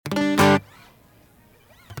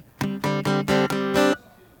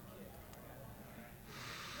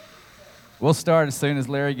We'll start as soon as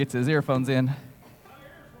Larry gets his earphones in.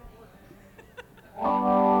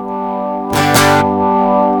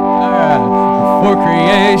 For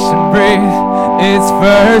creation breathed its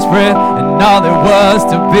first breath, and all there was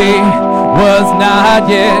to be was not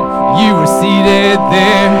yet. You were seated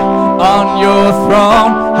there on your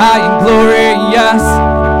throne, high and glorious,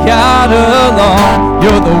 God alone.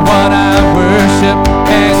 You're the one I worship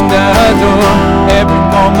and adore. Every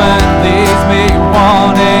moment leaves me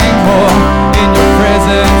wanting more. In your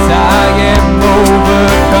presence I am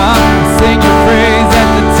overcome. Sing your praise at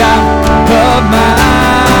the top of my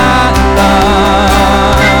lungs.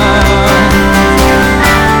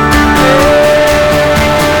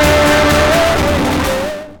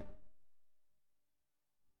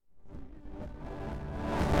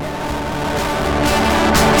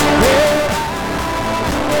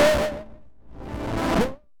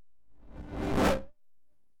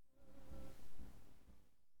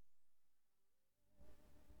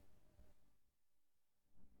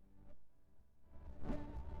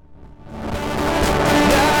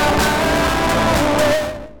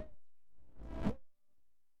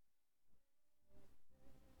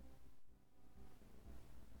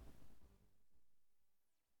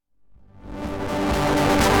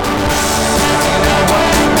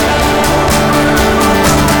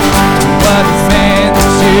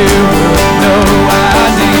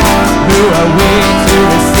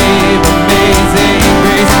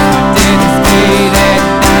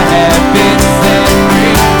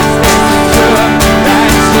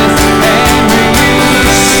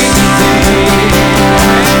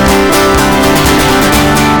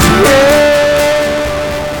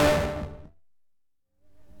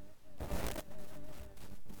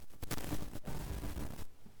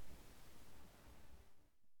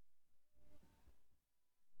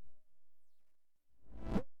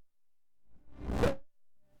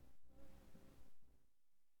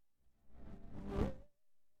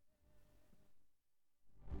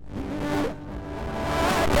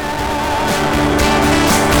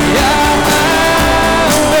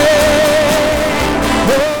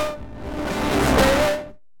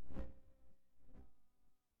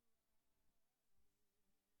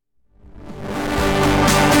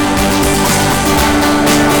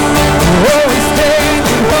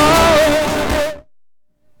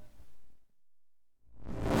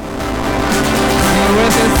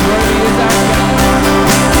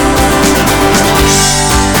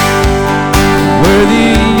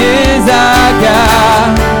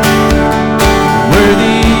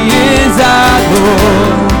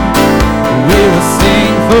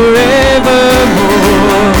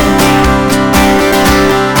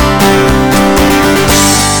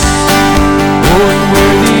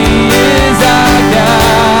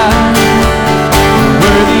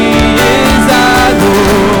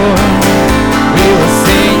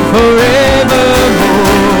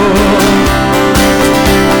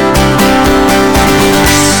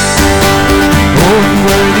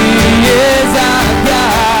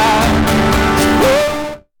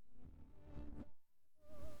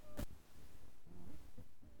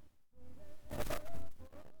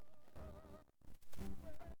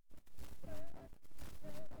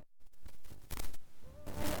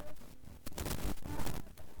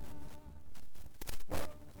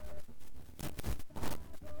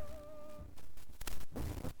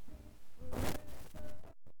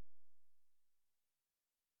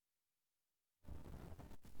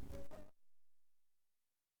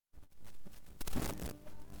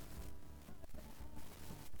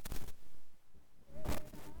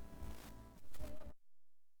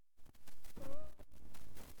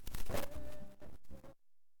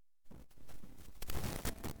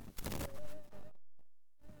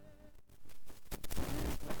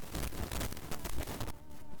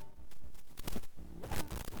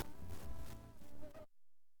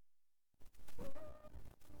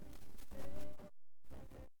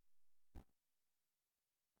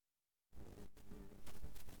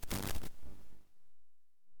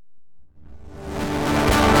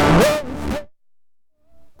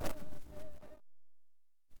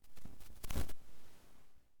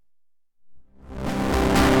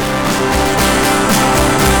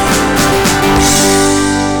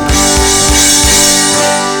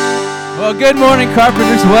 Well, good morning,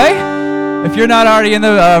 Carpenter's Way. If you're not already in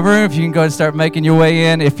the room, if you can go and start making your way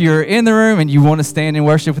in. If you're in the room and you want to stand and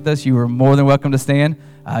worship with us, you are more than welcome to stand.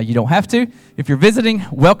 You don't have to. If you're visiting,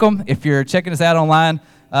 welcome. If you're checking us out online,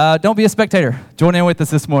 don't be a spectator. Join in with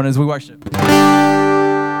us this morning as we worship.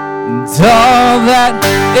 And all that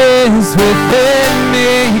is within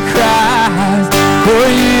me cries for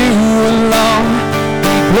you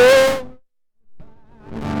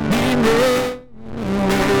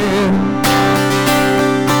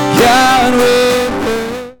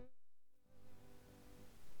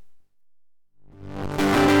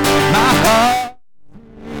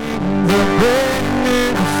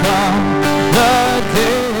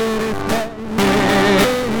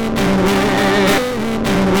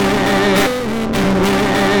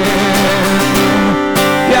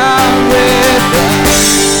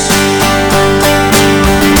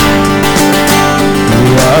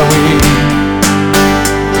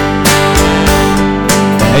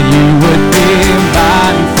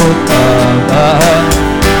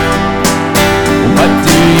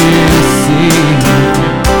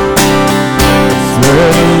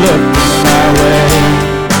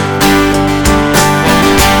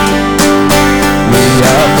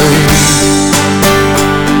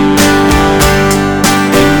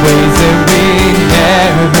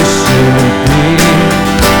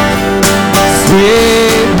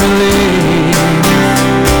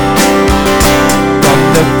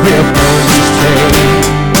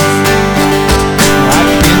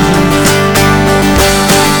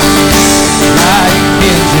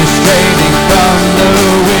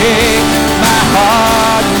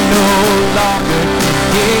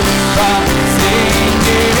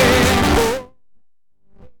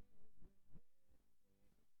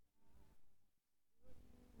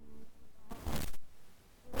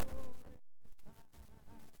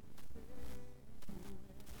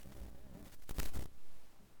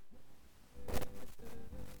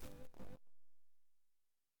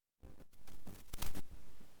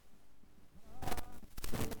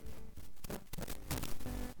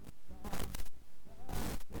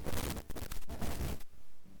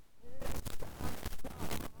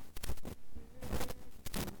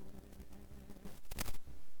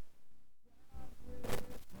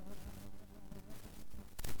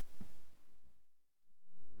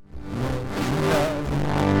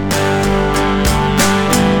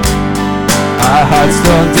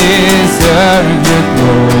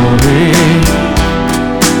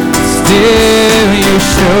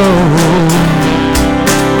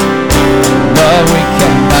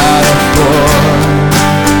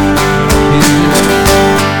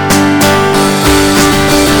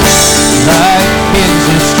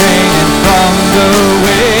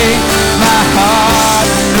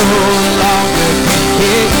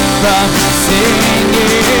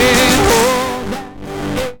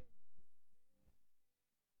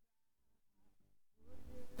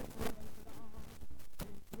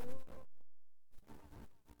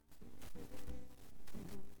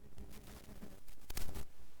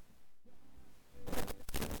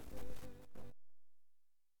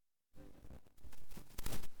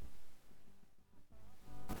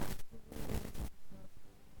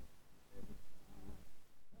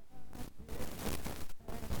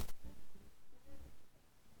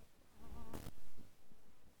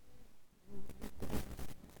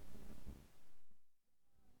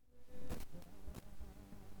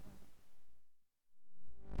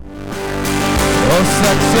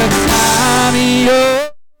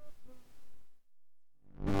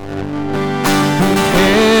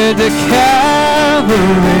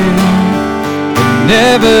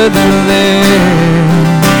nevertheless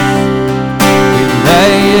we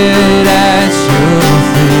lay it at your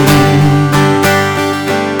feet.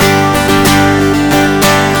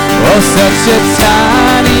 Oh, such a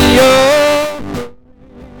tiny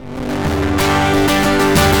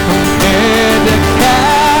compared to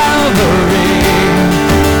Calvary,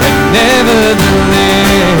 but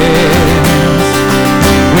nevertheless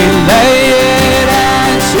we lay it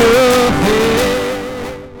at your feet.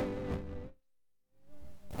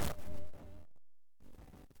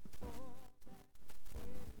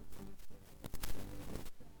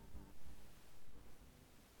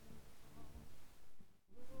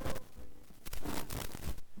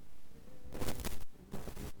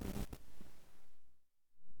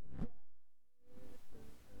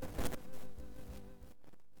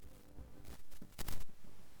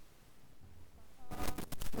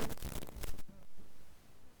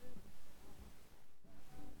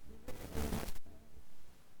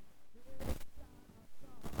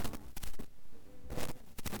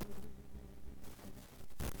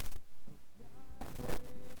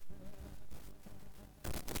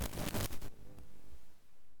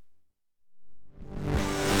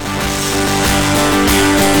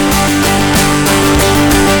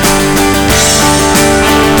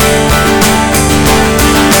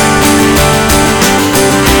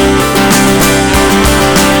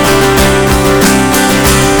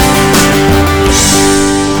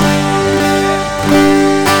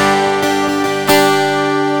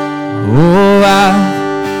 Oh,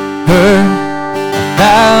 I've heard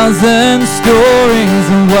 1,000 stories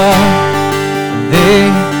of what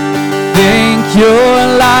they think you're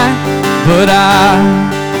like, but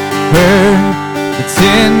I've heard the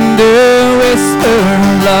tender whisper of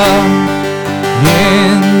love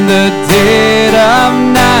in the dead of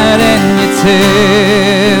night, and you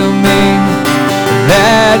tell me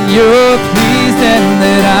that you're pleased and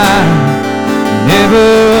that I'm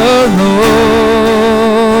never alone.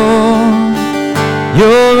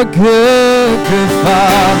 You're a good, good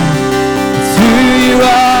Father. It's who you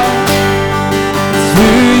are. It's who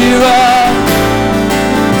you are.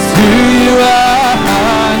 It's who you are.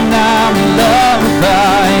 And I'm loved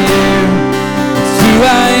by you. It's who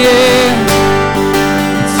I am.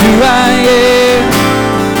 It's who I am.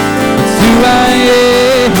 It's who I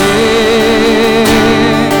am.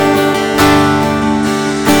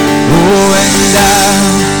 Oh, and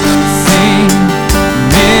I've seen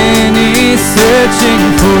many searching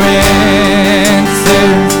for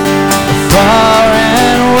answers far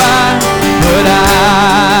and wide, but I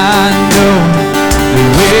know that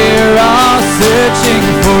we're all searching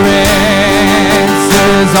for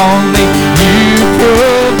answers. Only you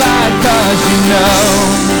provide, 'cause you know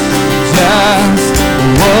just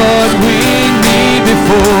what we need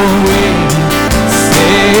before we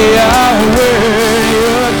say a word.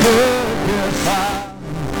 You're a good, good Father.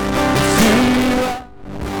 It's who you are.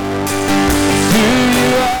 It's who you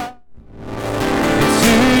are. It's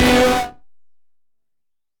who you are.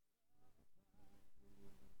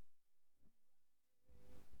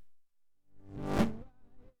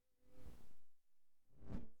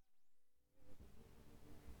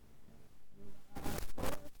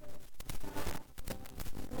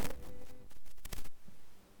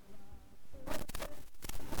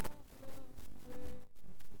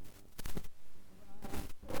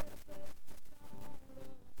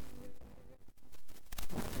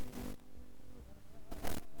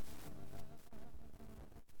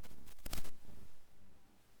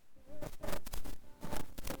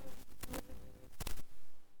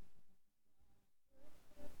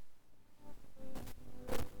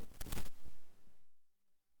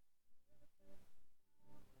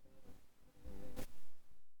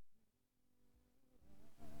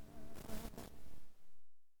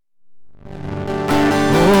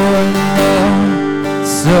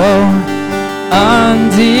 So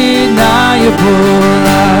undeniable, I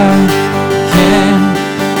can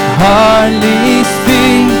hardly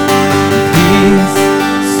speak. Peace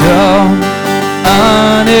so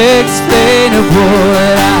unexplainable,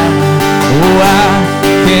 I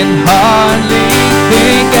can hardly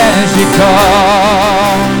think as you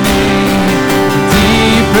call me.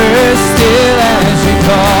 Deeper still as you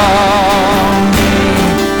call me.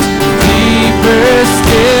 Deeper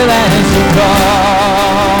still as you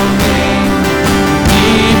call me.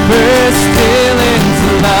 Deeper still into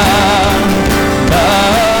love,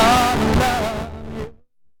 love, love.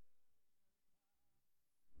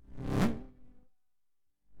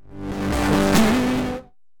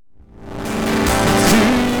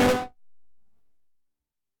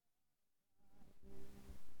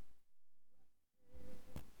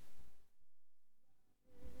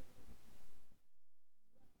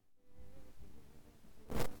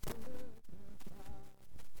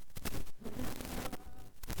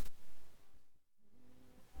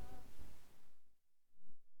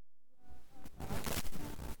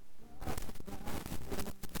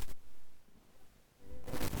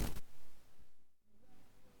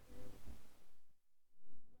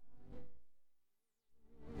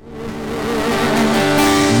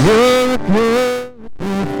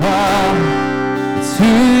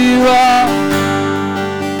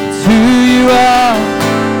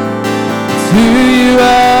 who you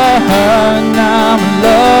are, and I'm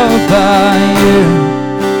loved by you.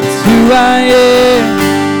 It's who I am.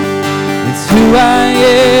 It's who I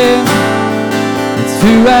am. It's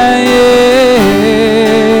who I am.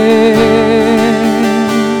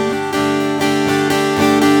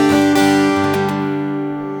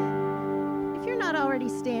 If you're not already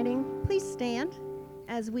standing, please stand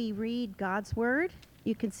as we read God's word.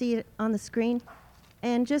 You can see it on the screen.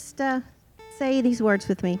 And just say these words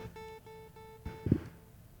with me.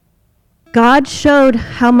 God showed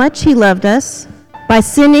how much he loved us by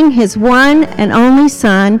sending his one and only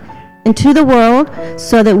Son into the world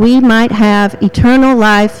so that we might have eternal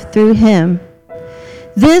life through him.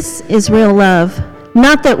 This is real love,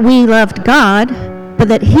 not that we loved God, but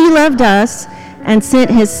that he loved us and sent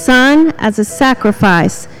his Son as a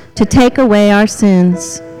sacrifice to take away our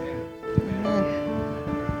sins.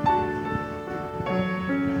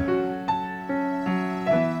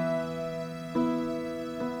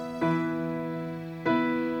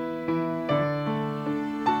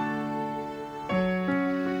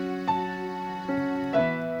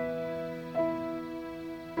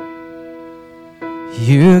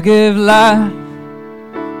 You give life,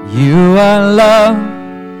 you are love,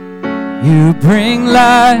 you bring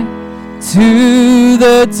light to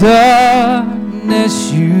the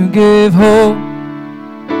darkness, you give hope,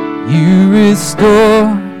 you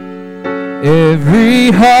restore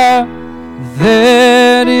every heart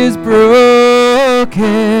that is broken.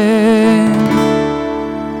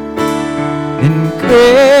 And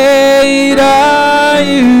great are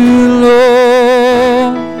you, Lord.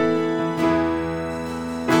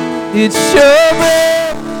 It's your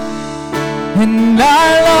breath in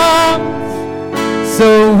our lungs,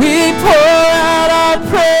 so we pour out our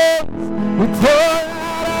praise. We pour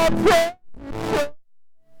out our praise.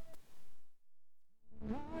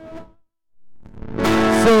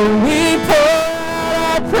 So we pour out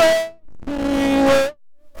our praise.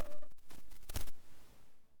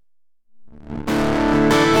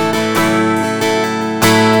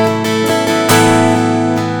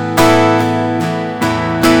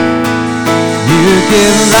 You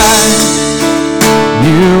give life,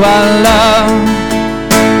 you are love,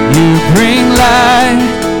 you bring light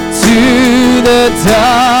to the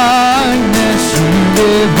darkness, you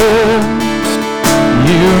give hope,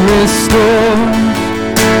 you restore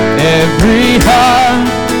every heart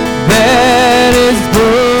that is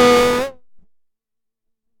broken.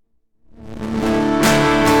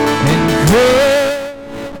 And great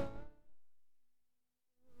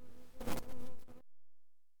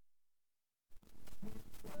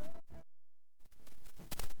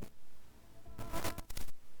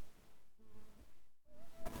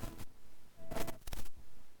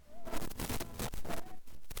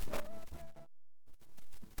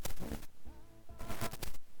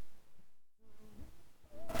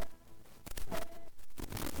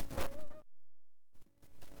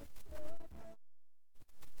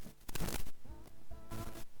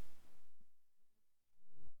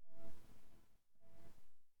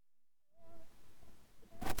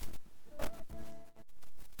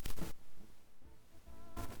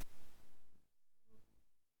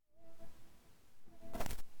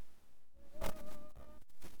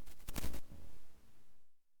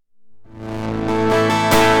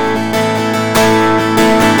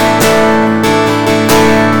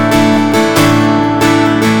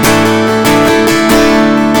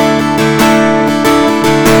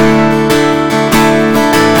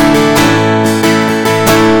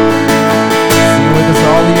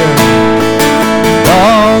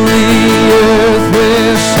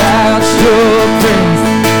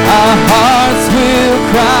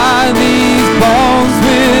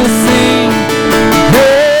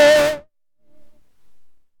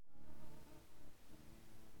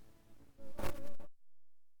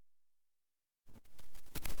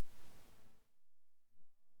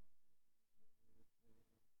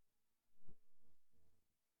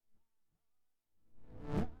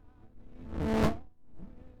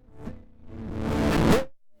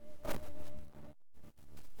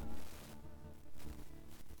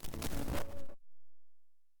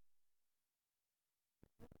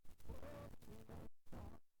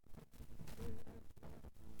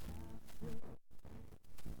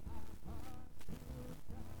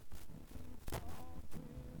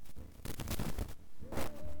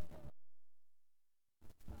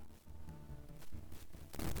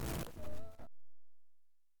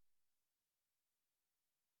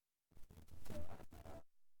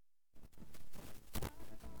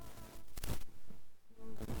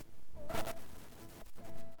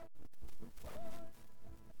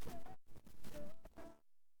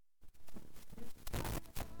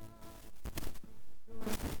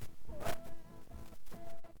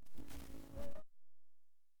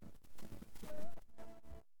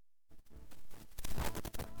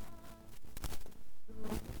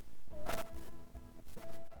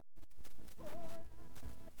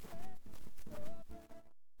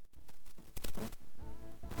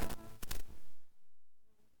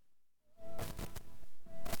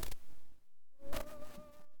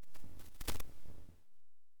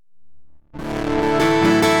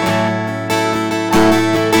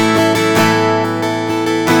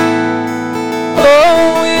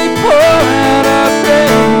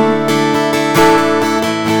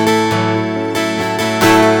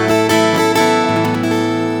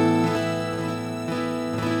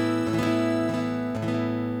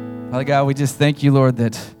Father God, we just thank you, Lord,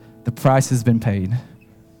 that the price has been paid.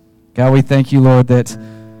 God, we thank you, Lord, that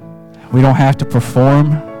we don't have to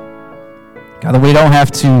perform. God, that we don't have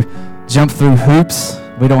to jump through hoops.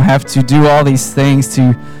 We don't have to do all these things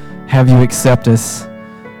to have you accept us.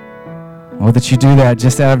 Lord, that you do that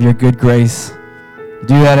just out of your good grace. You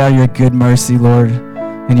do that out of your good mercy, Lord.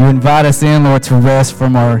 And you invite us in, Lord, to rest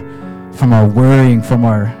from our worrying, from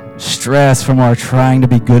our stress, from our trying to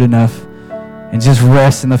be good enough. And just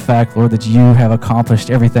rest in the fact, Lord, that you have accomplished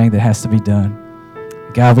everything that has to be done.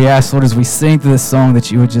 God, we ask, Lord, as we sing through this song, that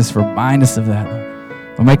you would just remind us of that,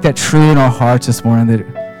 Lord. We'll make that true in our hearts this morning,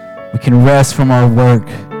 that we can rest from our work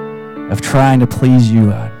of trying to please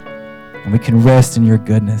you, God. And we can rest in your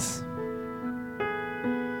goodness.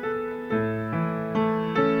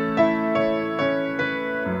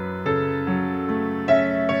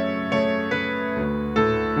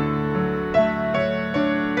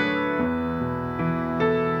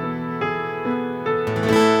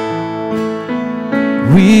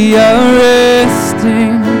 We are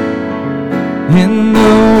resting in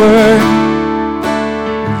the work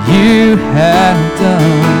you have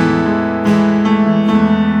done.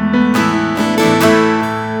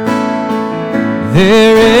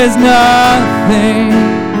 There is nothing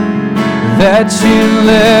that you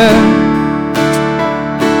left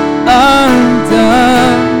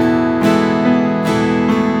undone.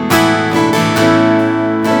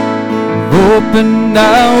 Open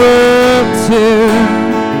our world to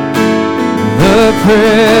the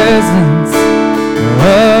presence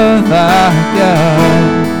of our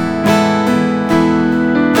God.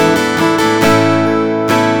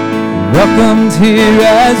 Welcomed here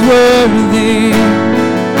as worthy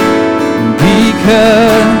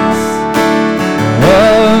because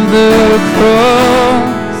of the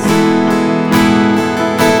cross.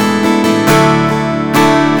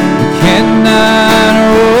 We cannot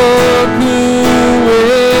walk away.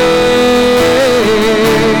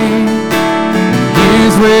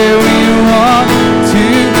 Here's where we want to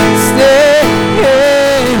stay,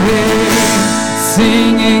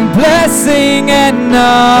 singing blessing and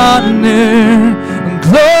honor,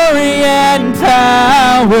 glory and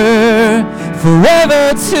power, forever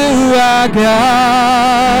to our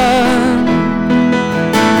God.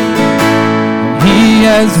 He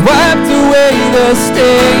has wiped away the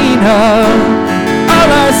stain of all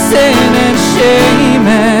our sin and shame,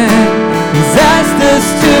 and he's asked us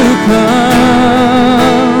to come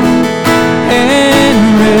and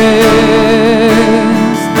rest,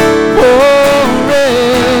 oh,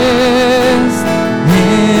 rest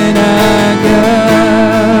in our God.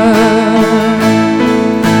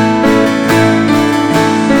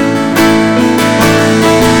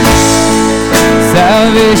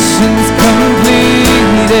 Salvation's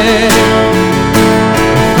completed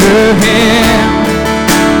through him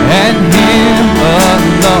and him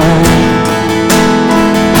alone.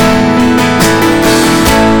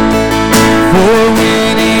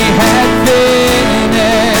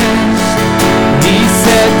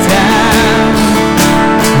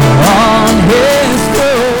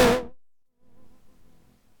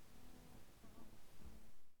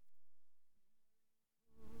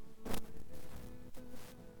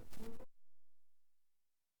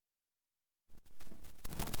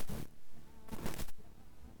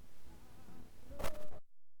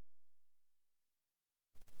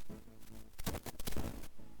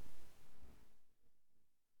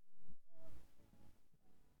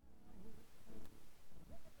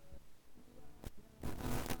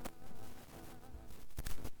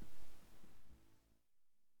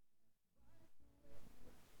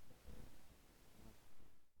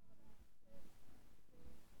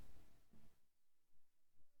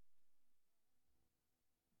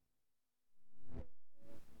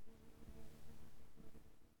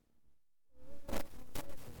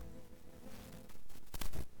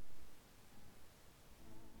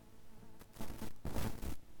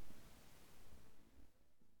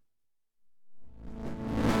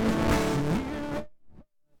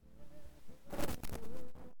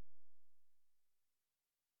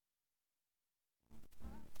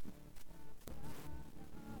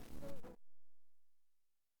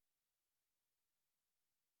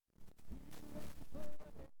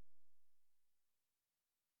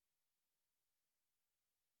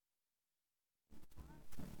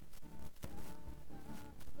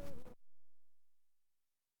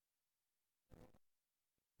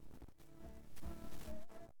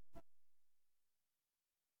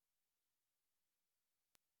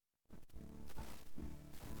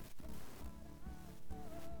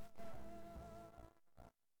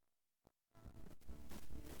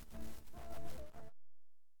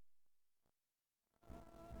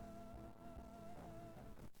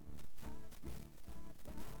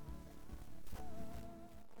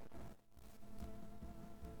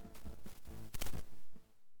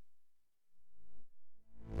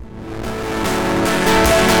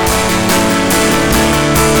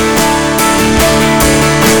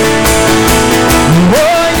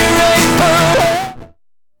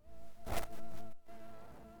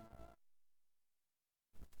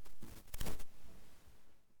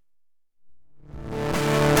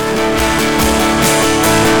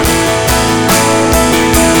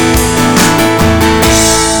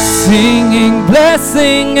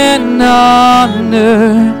 blessing and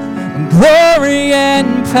honor, and glory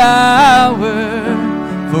and power,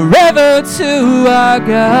 forever to our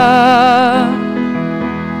God.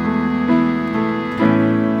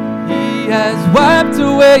 He has wiped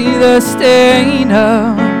away the stain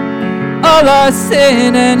of all our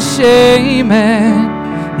sin and shame,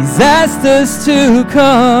 and He's asked us to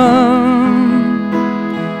come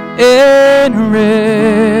and rest,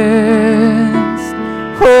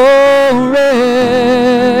 oh rest,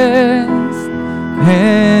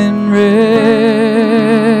 and rest,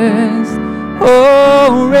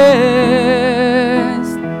 oh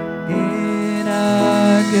rest in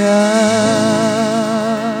our God.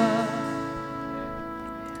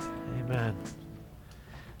 Amen.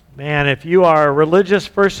 Man, if you are a religious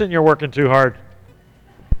person, you're working too hard.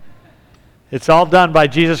 It's all done by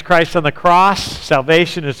Jesus Christ on the cross.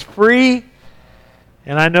 Salvation is free.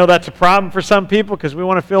 And I know that's a problem for some people because we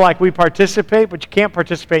want to feel like we participate, but you can't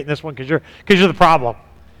participate in this one because you're the problem.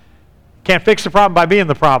 Can't fix the problem by being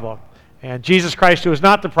the problem. And Jesus Christ, who is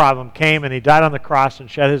not the problem, came and He died on the cross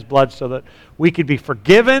and shed His blood so that we could be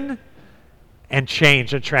forgiven and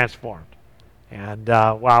changed and transformed. And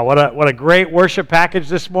wow, what a great worship package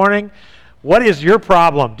this morning. What is your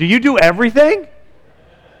problem? Do you do everything?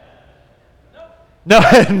 No,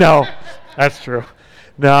 no, that's true.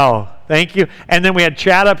 No, thank you. And then we had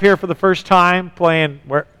Chad up here for the first time playing.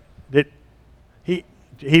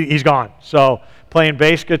 He's gone. So playing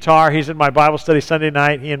bass guitar. He's in my Bible study Sunday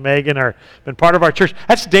night. He and Megan are been part of our church.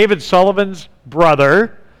 That's David Sullivan's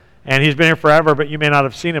brother, and he's been here forever. But you may not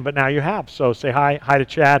have seen him, but now you have. So say hi to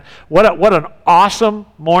Chad. What an awesome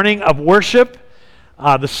morning of worship.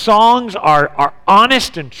 The songs are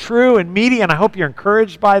honest and true and meaty, and I hope you're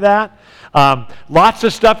encouraged by that. Lots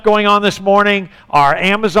of stuff going on this morning. Our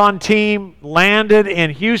Amazon team landed in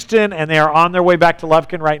Houston, and they are on their way back to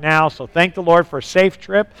Lufkin right now, so thank the Lord for a safe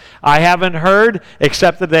trip. I haven't heard,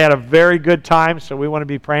 except that they had a very good time, so we want to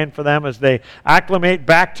be praying for them as they acclimate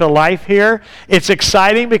back to life here. It's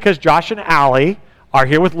exciting because Josh and Allie are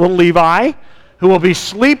here with little Levi, who will be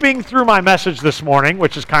sleeping through my message this morning,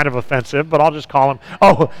 which is kind of offensive, but I'll just call him.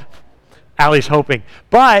 Oh, Allie's hoping.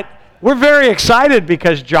 But we're very excited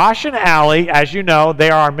because Josh and Allie, as you know, they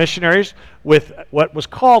are our missionaries with what was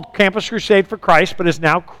called Campus Crusade for Christ, but is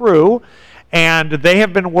now Cru. And they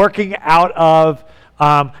have been working out of,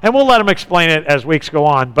 and we'll let them explain it as weeks go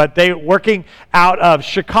on, but they working out of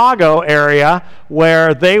Chicago area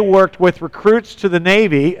where they worked with recruits to the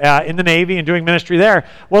Navy, in the Navy and doing ministry there.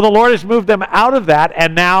 Well, the Lord has moved them out of that,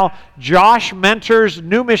 and now Josh mentors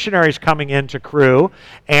new missionaries coming into Cru,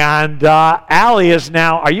 and Allie is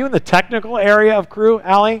now, are you in the technical area of Cru,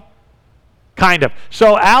 Allie? Kind of.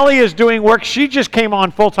 So Allie is doing work. She just came on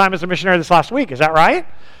full-time as a missionary this last week. Is that right?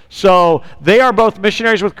 So they are both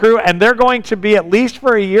missionaries with Cru, and they're going to be at least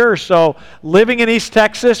for a year or so living in East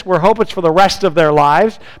Texas. We're hoping it's for the rest of their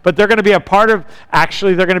lives, but they're going to be a part of,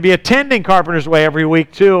 actually, they're going to be attending Carpenter's Way every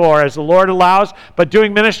week too, or as the Lord allows, but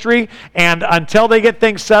doing ministry. And until they get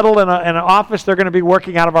things settled in an office, they're going to be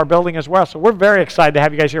working out of our building as well. So we're very excited to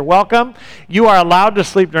have you guys here. Welcome. You are allowed to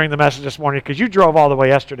sleep during the message this morning because you drove all the way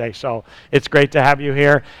yesterday, so it's great to have you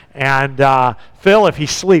here. And Phil, if he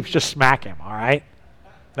sleeps, just smack him, all right?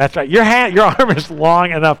 That's right. Your arm is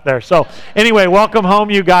long enough there. So anyway, welcome home,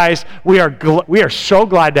 you guys. We are so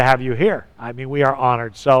glad to have you here. I mean, we are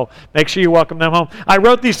honored. So make sure you welcome them home. I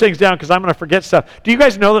wrote these things down because I'm going to forget stuff. Do you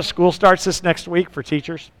guys know that school starts this next week for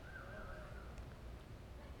teachers?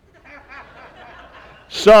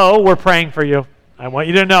 So we're praying for you. I want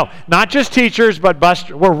you to know, not just teachers, but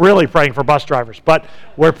we're really praying for bus drivers, but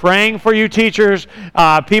we're praying for you teachers,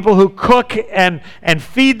 people who cook and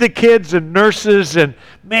feed the kids, and nurses, and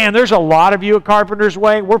man, there's a lot of you at Carpenter's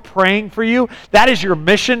Way. We're praying for you. That is your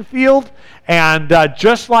mission field, and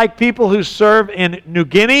just like people who serve in New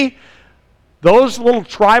Guinea, those little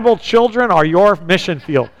tribal children are your mission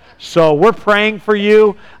field. So we're praying for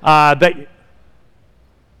you that...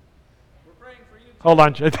 Hold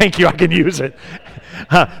on. Thank you. I can use it.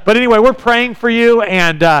 But anyway, we're praying for you.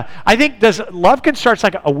 And I think Lufkin starts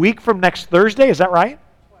like a week from next Thursday. Is that right?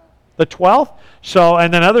 The 12th? So,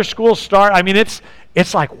 and then other schools start. I mean, it's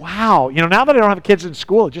like, wow. You know, now that I don't have kids in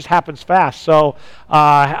school, it just happens fast. So,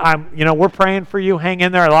 we're praying for you. Hang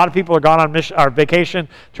in there. A lot of people are gone on vacation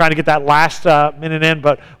trying to get that last minute in.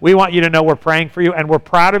 But we want you to know we're praying for you, and we're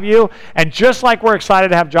proud of you. And just like we're excited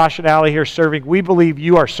to have Josh and Allie here serving, we believe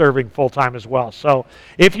you are serving full-time as well. So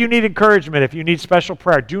if you need encouragement, if you need special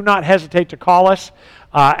prayer, do not hesitate to call us.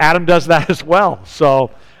 Adam does that as well. So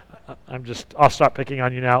I'll stop picking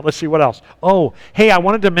on you now. Let's see what else. Oh, hey, I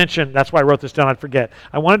wanted to mention, that's why I wrote this down, I'd forget.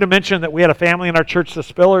 I wanted to mention that we had a family in our church, the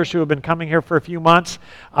Spillers, who have been coming here for a few months.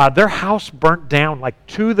 Their house burnt down, like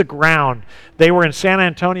to the ground. They were in San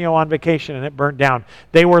Antonio on vacation and it burnt down.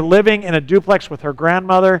 They were living in a duplex with her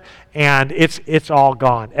grandmother, and it's all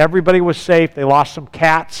gone. Everybody was safe. They lost some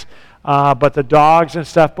cats, but the dogs and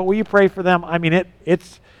stuff. But will you pray for them? I mean,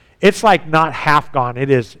 it's like not half gone.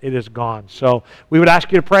 It is gone. So we would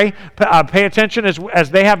ask you to pray. Pay attention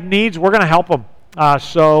as they have needs. We're going to help them.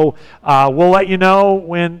 So we'll let you know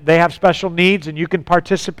when they have special needs, and you can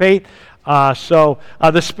participate. So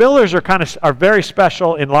the Spillers are very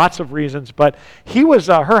special in lots of reasons. But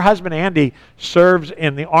her husband Andy serves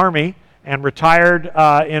in the Army and retired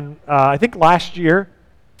in I think last year.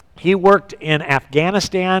 He worked in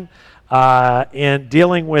Afghanistan. In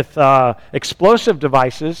dealing with explosive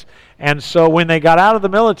devices. And so when they got out of the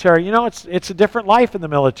military, it's a different life in the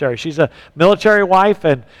military. She's a military wife,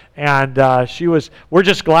 and we're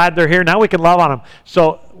just glad they're here. Now we can love on them.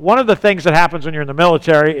 So one of the things that happens when you're in the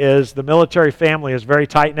military is the military family is very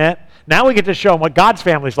tight-knit. Now we get to show them what God's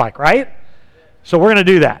family's like, right? So we're going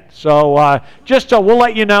to do that. So we'll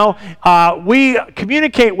let you know. We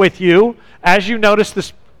communicate with you as you notice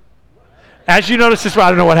this. I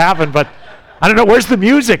don't know what happened, but I don't know. Where's the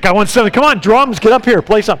music? I want something. Come on, drums, get up here,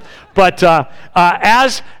 play something. But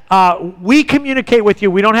as we communicate with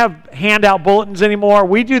you, we don't have handout bulletins anymore.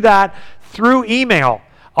 We do that through email.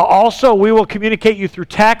 Also, we will communicate you through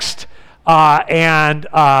text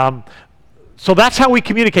so that's how we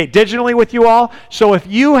communicate digitally with you all. So if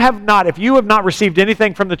you have not received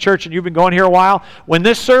anything from the church and you've been going here a while, when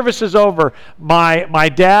this service is over, my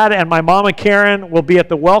dad and my mama Karen will be at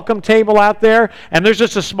the welcome table out there, and there's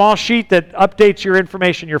just a small sheet that updates your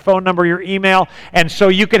information, your phone number, your email, and so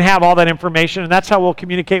you can have all that information, and that's how we'll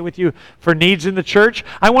communicate with you for needs in the church.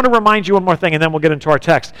 I want to remind you one more thing, and then we'll get into our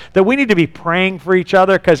text, that we need to be praying for each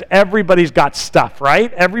other because everybody's got stuff,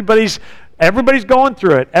 right? Everybody's going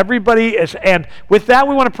through it. Everybody is, and with that,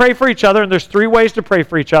 we want to pray for each other, and there's 3 ways to pray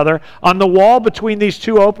for each other. On the wall between these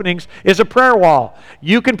 2 openings is a prayer wall.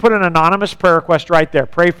 You can put an anonymous prayer request right there.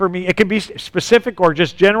 Pray for me. It can be specific or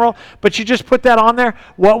just general, but you just put that on there.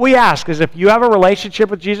 What we ask is if you have a relationship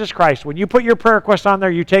with Jesus Christ, when you put your prayer request on there,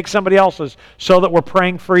 you take somebody else's so that we're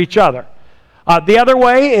praying for each other. The other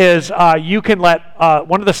way is you can let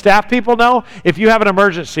one of the staff people know if you have an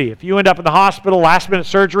emergency, if you end up in the hospital, last-minute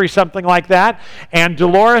surgery, something like that. And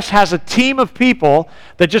Dolores has a team of people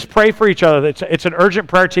that just pray for each other. It's an urgent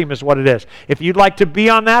prayer team is what it is. If you'd like to be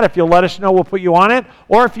on that, if you'll let us know, we'll put you on it.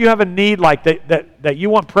 Or if you have a need like that you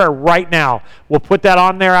want prayer right now, we'll put that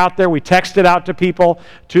on there out there. We text it out to people.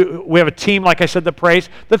 We have a team, like I said, that prays.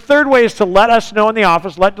 The third way is to let us know in the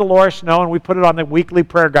office, let Dolores know, and we put it on the weekly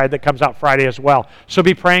prayer guide that comes out Friday as well. So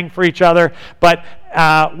be praying for each other. But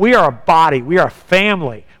we are a body. We are a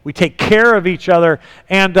family. We take care of each other.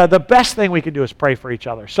 And the best thing we can do is pray for each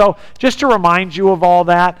other. So just to remind you of all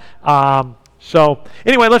that. So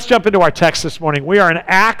anyway, let's jump into our text this morning. We are in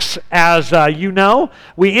Acts, as you know.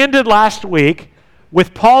 We ended last week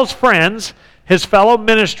with Paul's friends, his fellow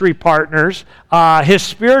ministry partners, his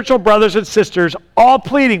spiritual brothers and sisters, all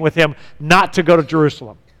pleading with him not to go to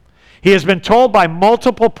Jerusalem. He has been told by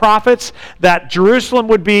multiple prophets that Jerusalem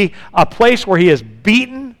would be a place where he is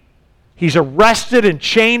beaten, he's arrested and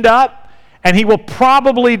chained up, and he will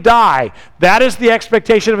probably die. That is the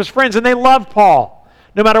expectation of his friends, and they love Paul.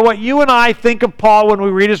 No matter what you and I think of Paul when we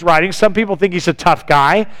read his writings, some people think he's a tough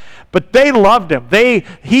guy, but they loved him. They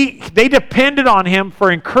depended on him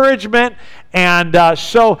for encouragement, and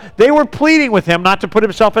so they were pleading with him not to put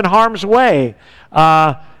himself in harm's way.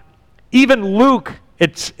 Even Luke,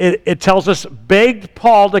 it tells us, begged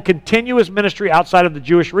Paul to continue his ministry outside of the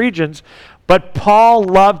Jewish regions, but Paul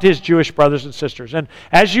loved his Jewish brothers and sisters. And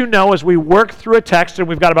as you know, as we work through a text, and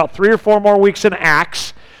we've got about 3 or 4 more weeks in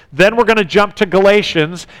Acts, then we're going to jump to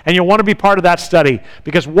Galatians, and you'll want to be part of that study.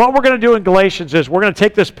 Because what we're going to do in Galatians is we're going to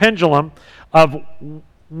take this pendulum of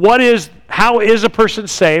how is a person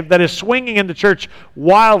saved that is swinging in the church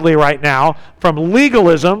wildly right now, from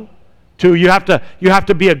legalism to you have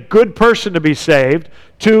to be a good person to be saved,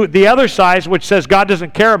 to the other side, which says God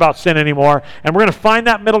doesn't care about sin anymore, and we're going to find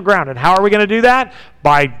that middle ground. And how are we going to do that?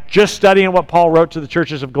 By just studying what Paul wrote to the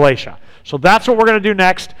churches of Galatia. So that's what we're going to do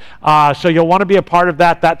next. So you'll want to be a part of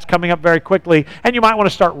that. That's coming up very quickly, and you might want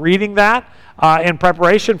to start reading that in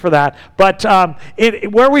preparation for that. But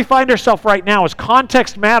where we find ourselves right now is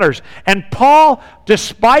context matters. And Paul,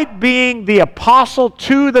 despite being the apostle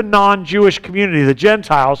to the non-Jewish community, the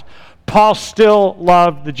Gentiles, Paul still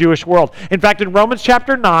loved the Jewish world. In fact, in Romans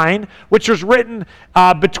chapter 9, which was written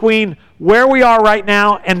between where we are right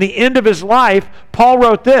now and the end of his life, Paul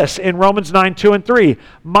wrote this in Romans 9, 2 and 3.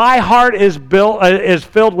 My heart is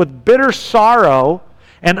filled with bitter sorrow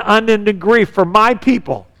and unending grief for my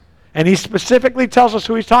people. And he specifically tells us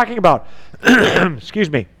who he's talking about. Excuse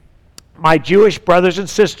me. My Jewish brothers and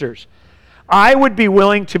sisters, I would be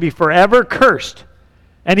willing to be forever cursed.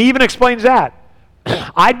 And he even explains that.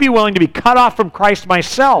 I'd be willing to be cut off from Christ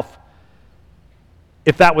myself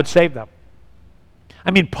if that would save them.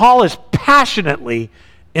 I mean, Paul is passionately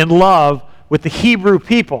in love with the Hebrew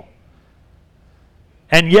people.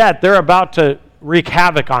 And yet, they're about to wreak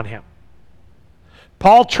havoc on him.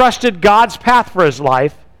 Paul trusted God's path for his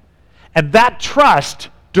life, and that trust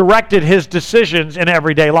directed his decisions in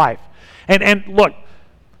everyday life. And look,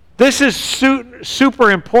 this is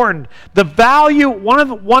super important. The value,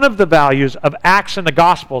 one of the values of Acts and the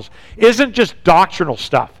Gospels isn't just doctrinal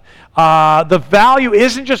stuff. The value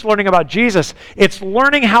isn't just learning about Jesus. It's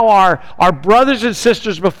learning how our brothers and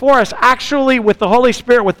sisters before us actually, with the Holy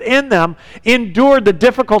Spirit within them, endured the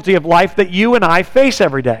difficulty of life that you and I face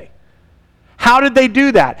every day. How did they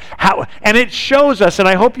do that? And it shows us, and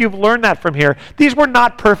I hope you've learned that from here, these were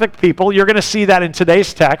not perfect people. You're going to see that in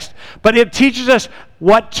today's text. But it teaches us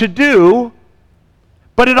what to do,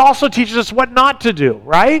 but it also teaches us what not to do,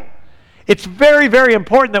 right? It's very, very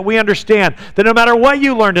important that we understand that no matter what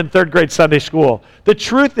you learned in third grade Sunday school, the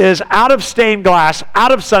truth is, out of stained glass,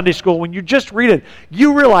 out of Sunday school, when you just read it,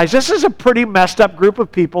 you realize this is a pretty messed up group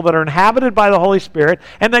of people that are inhabited by the Holy Spirit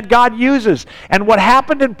and that God uses. And what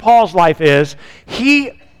happened in Paul's life is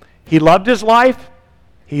he loved his life.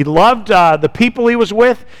 He loved the people he was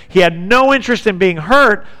with. He had no interest in being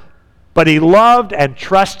hurt, but he loved and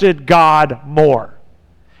trusted God more.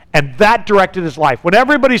 And that directed his life. When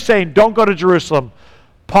everybody's saying, don't go to Jerusalem,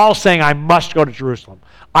 Paul's saying, I must go to Jerusalem.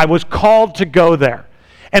 I was called to go there.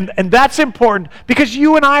 And that's important because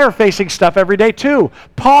you and I are facing stuff every day too.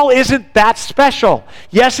 Paul isn't that special.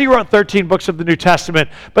 Yes, he wrote 13 books of the New Testament,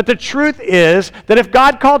 but the truth is that if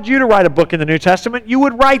God called you to write a book in the New Testament, you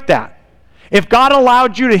would write that. If God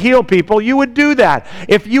allowed you to heal people, you would do that.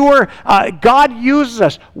 If you were, God uses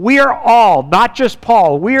us. We are all, not just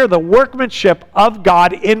Paul, we are the workmanship of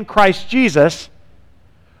God in Christ Jesus,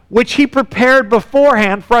 which he prepared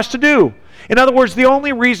beforehand for us to do. In other words, the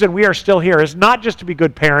only reason we are still here is not just to be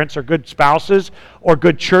good parents or good spouses or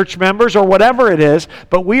good church members or whatever it is,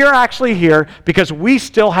 but we are actually here because we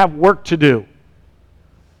still have work to do.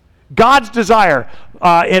 God's desire,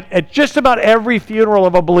 at just about every funeral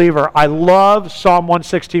of a believer, I love Psalm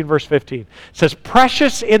 116, verse 15. It says,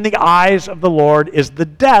 precious in the eyes of the Lord is the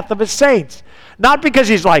death of his saints. Not because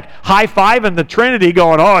he's like high-fiving the Trinity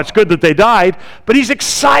going, oh, it's good that they died, but he's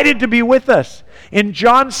excited to be with us. In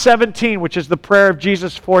John 17, which is the prayer of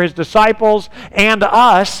Jesus for his disciples and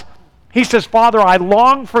us, he says, Father, I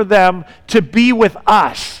long for them to be with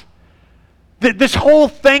us. This whole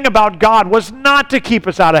thing about God was not to keep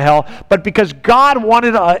us out of hell, but because God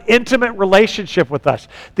wanted an intimate relationship with us.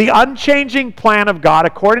 The unchanging plan of God,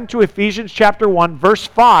 according to Ephesians chapter 1, verse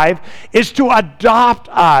 5, is to adopt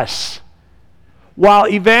us. While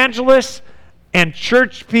evangelists and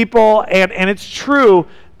church people, and it's true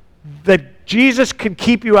that Jesus can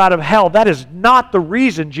keep you out of hell, that is not the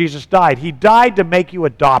reason Jesus died. He died to make you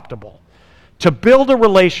adoptable, to build a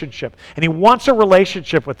relationship, and he wants a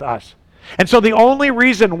relationship with us. And so the only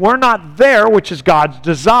reason we're not there, which is God's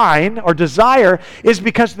design or desire, is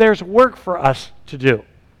because there's work for us to do.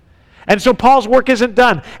 And so Paul's work isn't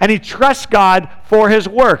done, and he trusts God for his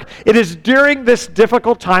work. It is during this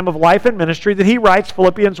difficult time of life and ministry that he writes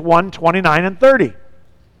Philippians 1, 29 and 30.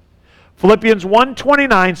 Philippians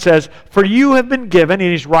 1:29 says, for you have been given,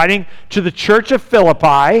 and he's writing to the church of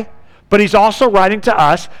Philippi, but he's also writing to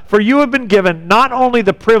us, for you have been given not only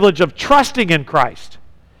the privilege of trusting in Christ,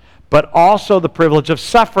 but also the privilege of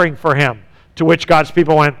suffering for him, to which God's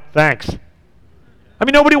people went, thanks. I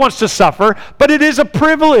mean, nobody wants to suffer, but it is a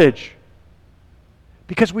privilege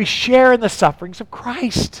because we share in the sufferings of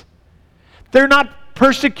Christ. They're not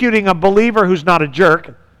persecuting a believer who's not a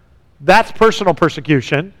jerk. That's personal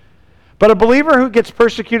persecution. But a believer who gets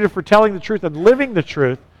persecuted for telling the truth and living the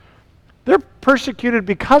truth, they're persecuted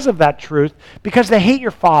because of that truth, because they hate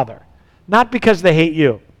your Father, not because they hate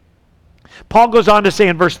you. Paul goes on to say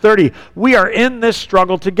in verse 30, we are in this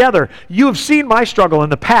struggle together. You have seen my struggle in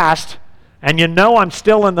the past, and you know I'm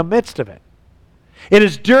still in the midst of it. It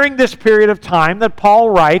is during this period of time that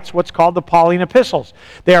Paul writes what's called the Pauline epistles.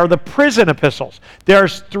 They are the prison epistles.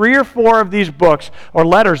 There's 3 or 4 of these books or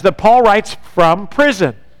letters that Paul writes from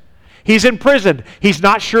prison. He's in prison. He's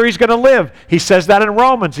not sure he's going to live. He says that in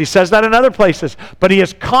Romans. He says that in other places. But he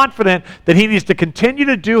is confident that he needs to continue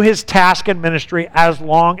to do his task in ministry as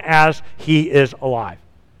long as he is alive.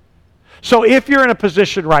 So if you're in a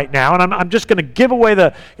position right now, and I'm just going to give away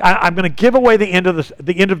the end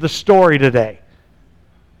of the story today.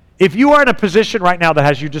 If you are in a position right now that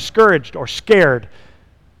has you discouraged or scared,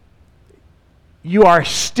 you are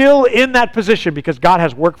still in that position because God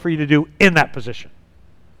has work for you to do in that position.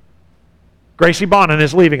 Gracie Bonin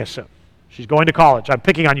is leaving us soon. She's going to college. I'm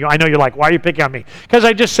picking on you. I know you're like, why are you picking on me? Because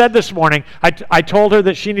I just said this morning, I told her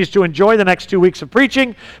that she needs to enjoy the next 2 weeks of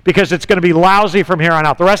preaching because it's going to be lousy from here on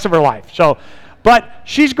out, the rest of her life. But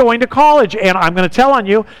she's going to college, and I'm going to tell on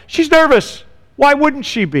you, she's nervous. Why wouldn't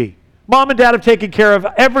she be? Mom and Dad have taken care of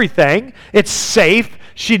everything. It's safe.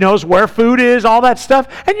 She knows where food is, all that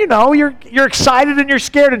stuff. And you're excited and you're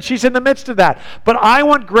scared, and she's in the midst of that. But I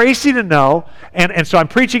want Gracie to know, and so I'm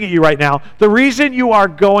preaching at you right now, the reason you are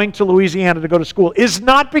going to Louisiana to go to school is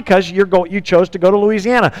not because you chose to go to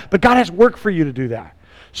Louisiana, but God has work for you to do that.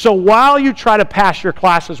 So while you try to pass your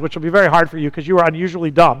classes, which will be very hard for you because you are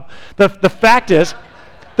unusually dumb, the fact is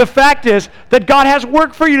that God has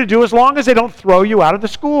work for you to do as long as they don't throw you out of the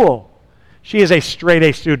school. She is a straight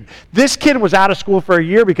A student. This kid was out of school for a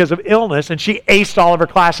year because of illness, and she aced all of her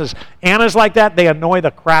classes. Anna's like that. They annoy the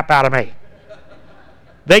crap out of me.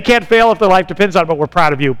 They can't fail if their life depends on it, but we're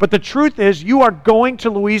proud of you. But the truth is, you are going to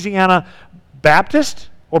Louisiana Baptist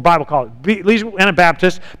or Bible College, Louisiana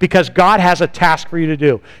Baptist, because God has a task for you to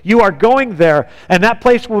do. You are going there, and that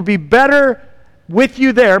place will be better with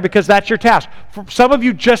you there because that's your task. For some of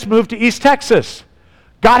you just moved to East Texas.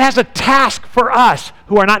 God has a task for us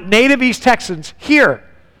who are not native East Texans here.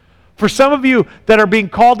 For some of you that are being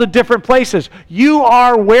called to different places, you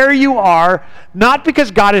are where you are, not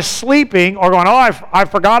because God is sleeping or going, I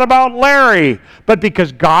forgot about Larry, but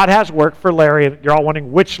because God has work for Larry. And you're all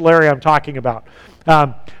wondering which Larry I'm talking about.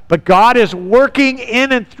 But God is working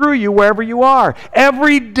in and through you wherever you are.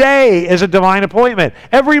 Every day is a divine appointment.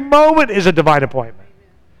 Every moment is a divine appointment.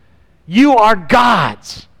 You are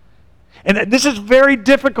God's. And this is very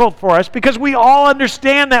difficult for us because we all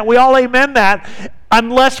understand that, we all amen that,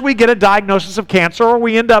 unless we get a diagnosis of cancer or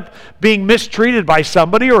we end up being mistreated by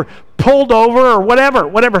somebody or pulled over or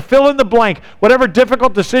whatever, fill in the blank, whatever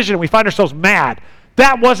difficult decision, we find ourselves mad.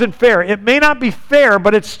 That wasn't fair. It may not be fair,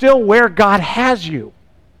 but it's still where God has you,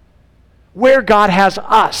 where God has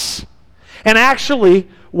us. And actually,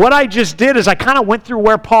 what I just did is I kind of went through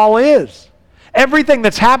where Paul is. Everything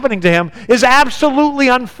that's happening to him is absolutely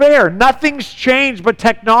unfair. Nothing's changed but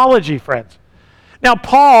technology, friends. Now,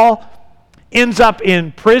 Paul ends up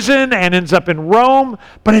in prison and ends up in Rome,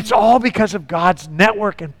 but it's all because of God's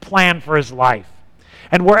network and plan for his life.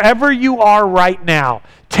 And wherever you are right now,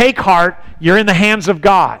 take heart, you're in the hands of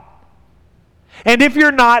God. And if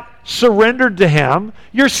you're not surrendered to him,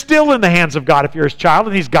 you're still in the hands of God if you're his child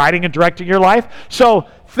and he's guiding and directing your life. So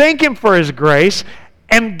thank him for his grace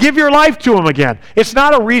and give your life to him again. It's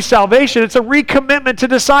not a re-salvation. It's a recommitment to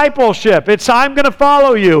discipleship. It's, I'm going to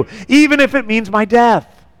follow you, even if it means my death.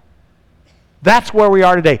 That's where we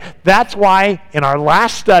are today. That's why in our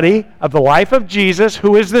last study of the life of Jesus,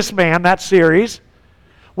 Who is This Man, that series,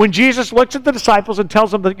 when Jesus looks at the disciples and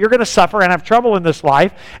tells them that you're going to suffer and have trouble in this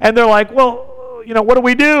life, and they're like, well, what do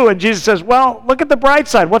we do? And Jesus says, well, look at the bright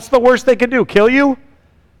side. What's the worst they can do? Kill you?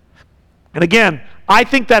 And again, I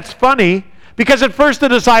think that's funny, because at first the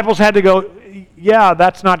disciples had to go, yeah,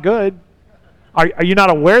 that's not good. Are you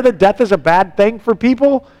not aware that death is a bad thing for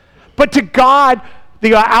people? But to God,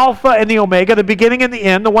 the Alpha and the Omega, the beginning and the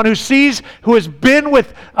end, the one who sees, who has been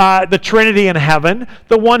with the Trinity in heaven,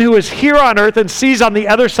 the one who is here on earth and sees on the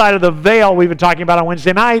other side of the veil we've been talking about on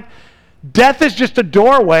Wednesday night, death is just a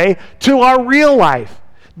doorway to our real life.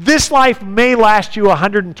 This life may last you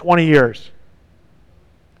 120 years,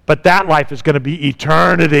 but that life is going to be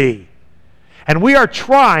eternity. And we are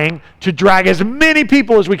trying to drag as many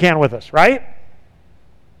people as we can with us, right?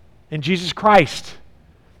 In Jesus Christ.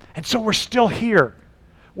 And so we're still here.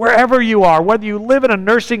 Wherever you are, whether you live in a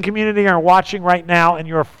nursing community or watching right now and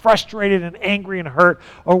you're frustrated and angry and hurt,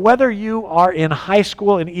 or whether you are in high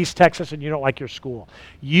school in East Texas and you don't like your school,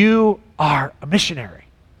 you are a missionary.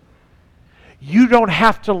 You don't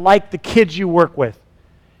have to like the kids you work with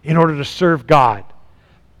in order to serve God.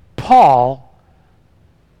 Paul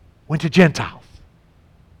went to Gentiles.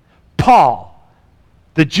 Paul,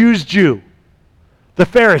 the Jew's Jew, the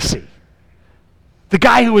Pharisee, the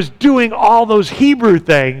guy who was doing all those Hebrew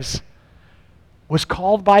things, was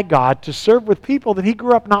called by God to serve with people that he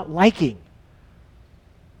grew up not liking.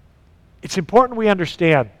 It's important we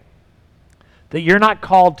understand that you're not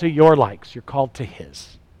called to your likes, you're called to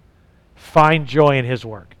his. find joy in his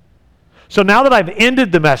work. So now that I've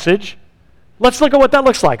ended the message, let's look at what that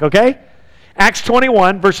looks like, okay? Acts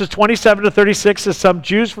 21, verses 27 to 36 says, some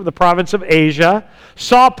Jews from the province of Asia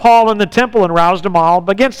saw Paul in the temple and roused a mob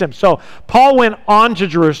against him. So Paul went on to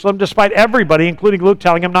Jerusalem despite everybody, including Luke,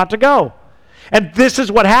 telling him not to go. And this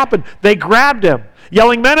is what happened. They grabbed him,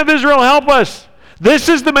 yelling, men of Israel, help us. This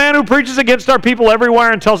is the man who preaches against our people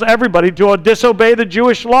everywhere and tells everybody to disobey the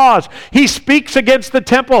Jewish laws. He speaks against the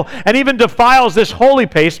temple and even defiles this holy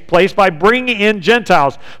place by bringing in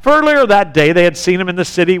Gentiles. For earlier that day, they had seen him in the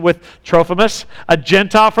city with Trophimus, a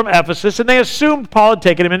Gentile from Ephesus, and they assumed Paul had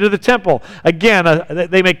taken him into the temple. Again,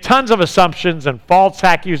 they make tons of assumptions and false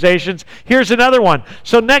accusations. Here's another one.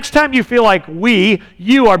 So next time you feel like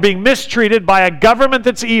you are being mistreated by a government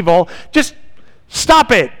that's evil, just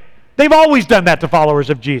stop it. They've always done that to followers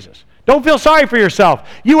of Jesus. Don't feel sorry for yourself.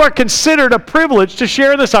 You are considered a privilege to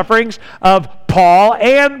share the sufferings of Paul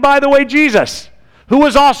and, by the way, Jesus, who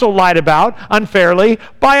was also lied about unfairly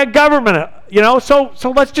by a government. So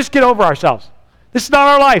let's just get over ourselves. This is not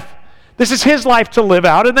our life. This is his life to live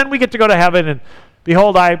out, and then we get to go to heaven and,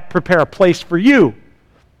 behold, I prepare a place for you.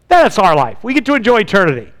 That's our life. We get to enjoy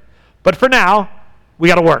eternity. But for now, we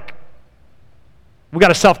got to work. We got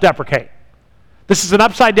to self-deprecate. This is an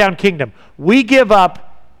upside-down kingdom. We give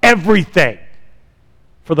up everything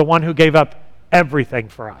for the one who gave up everything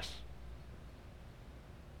for us.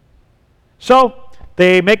 So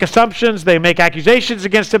they make assumptions, they make accusations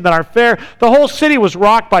against him that aren't fair. The whole city was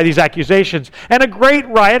rocked by these accusations, and a great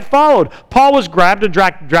riot followed. Paul was grabbed and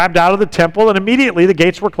dragged out of the temple, and immediately the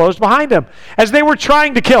gates were closed behind him. As they were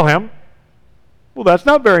trying to kill him, well, that's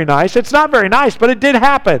not very nice. It's not very nice, but it did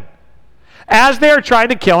happen. As they are trying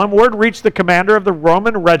to kill him, word reached the commander of the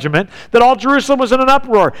Roman regiment that all Jerusalem was in an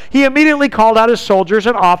uproar. He immediately called out his soldiers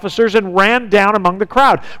and officers and ran down among the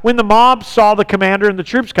crowd. When the mob saw the commander and the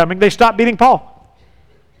troops coming, they stopped beating Paul.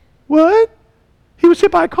 What? He was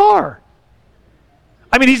hit by a car.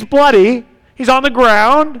 I mean, he's bloody. He's on the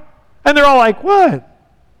ground. And they're all like, what?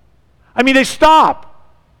 I mean, they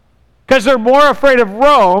stop because they're more afraid of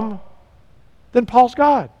Rome than Paul's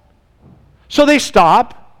God. So they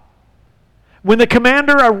stop. When the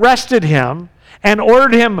commander arrested him and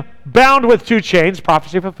ordered him bound with 2 chains,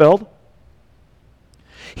 prophecy fulfilled,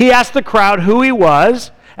 he asked the crowd who he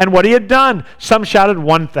was and what he had done. Some shouted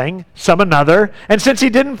one thing, some another, and since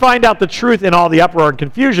he didn't find out the truth in all the uproar and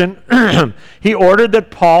confusion, he ordered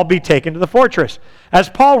that Paul be taken to the fortress. As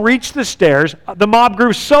Paul reached the stairs, the mob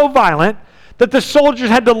grew so violent that the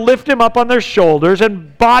soldiers had to lift him up on their shoulders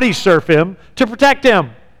and body surf him to protect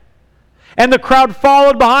him. And the crowd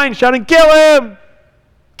followed behind, shouting, kill him!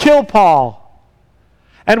 Kill Paul!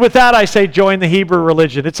 And with that, I say, join the Hebrew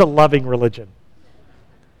religion. It's a loving religion.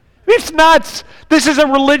 It's nuts. This is a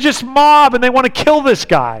religious mob, and they want to kill this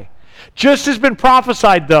guy. Just as been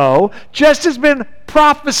prophesied, though, just as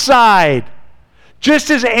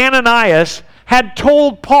Ananias had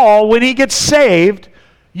told Paul when he gets saved,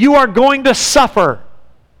 you are going to suffer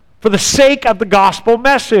for the sake of the gospel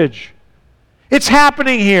message. It's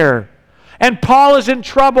happening here. And Paul is in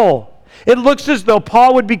trouble. It looks as though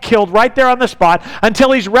Paul would be killed right there on the spot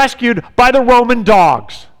until he's rescued by the Roman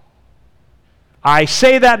dogs. I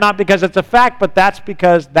say that not because it's a fact, but that's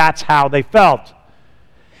because that's how they felt.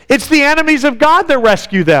 It's the enemies of God that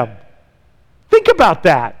rescue them. Think about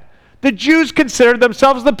that. The Jews considered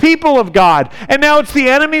themselves the people of God. And now it's the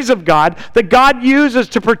enemies of God that God uses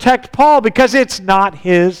to protect Paul because it's not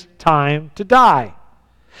his time to die.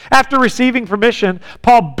 After receiving permission,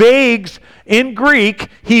 Paul begs, in Greek,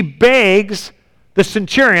 he begs the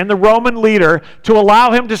centurion, the Roman leader, to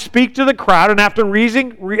allow him to speak to the crowd. And after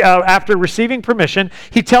receiving permission,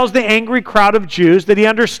 he tells the angry crowd of Jews that he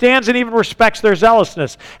understands and even respects their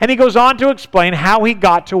zealousness. And he goes on to explain how he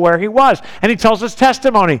got to where he was. And he tells his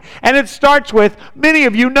testimony. And it starts with, many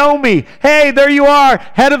of you know me. Hey, there you are.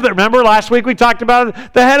 Remember last week we talked about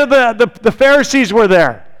it? The head of the Pharisees were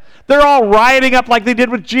there. They're all rioting up like they did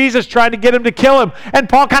with Jesus, trying to get him to kill him. And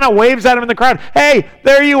Paul kind of waves at him in the crowd. Hey,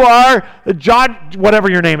 there you are. John, whatever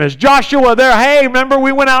your name is. Joshua there. Hey, remember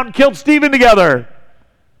we went out and killed Stephen together.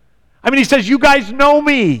 I mean, he says, you guys know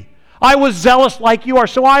me. I was zealous like you are,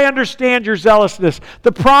 so I understand your zealousness.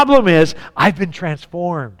 The problem is, I've been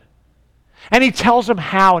transformed. And he tells him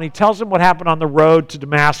how, and he tells him what happened on the road to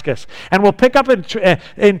Damascus. And we'll pick up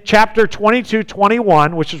in chapter 22,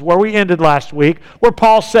 21, which is where we ended last week, where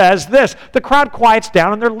Paul says this. The crowd quiets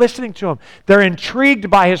down, and they're listening to him. They're intrigued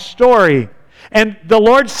by his story. And the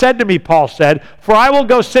Lord said to me, Paul said, for I will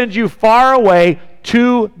go send you far away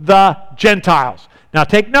to the Gentiles. Now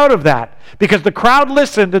take note of that, because the crowd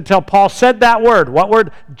listened until Paul said that word. What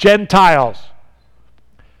word? Gentiles.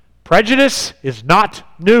 Prejudice is not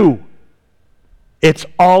new. It's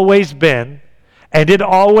always been, and it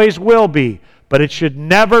always will be, but it should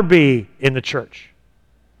never be in the church.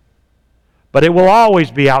 But it will always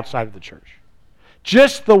be outside of the church.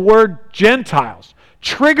 Just the word Gentiles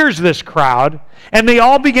triggers this crowd, and they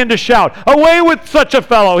all begin to shout, "Away with such a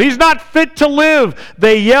fellow! He's not fit to live!"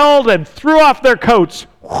 They yelled and threw off their coats.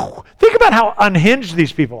 Think about how unhinged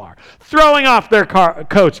these people are. Throwing off their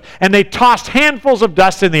coats, and they tossed handfuls of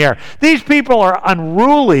dust in the air. These people are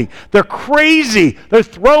unruly. They're crazy. They're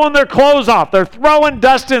throwing their clothes off. They're throwing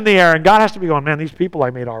dust in the air, and God has to be going, man, these people I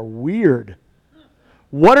made are weird.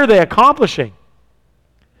 What are they accomplishing?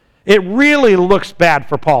 It really looks bad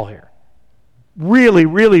for Paul here. Really,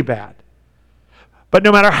 really bad. But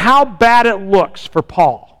no matter how bad it looks for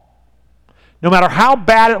Paul, no matter how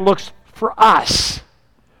bad it looks for us,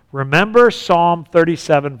 remember Psalm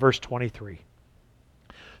 37, verse 23.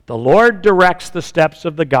 The Lord directs the steps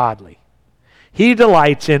of the godly. He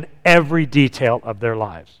delights in every detail of their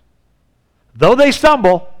lives. Though they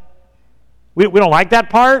stumble, we don't like that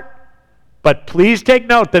part, but please take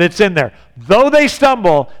note that it's in there. Though they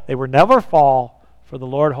stumble, they will never fall, for the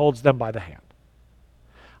Lord holds them by the hand.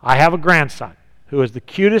 I have a grandson who is the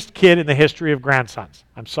cutest kid in the history of grandsons.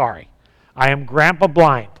 I'm sorry. I am grandpa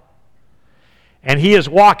blind. And he is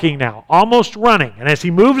walking now, almost running. And as he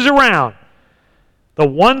moves around, the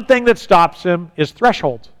one thing that stops him is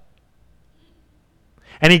thresholds.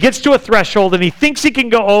 And he gets to a threshold and he thinks he can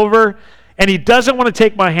go over, and he doesn't want to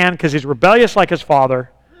take my hand because he's rebellious like his father.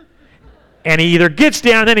 And he either gets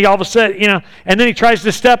down, and then he all of a sudden, and then he tries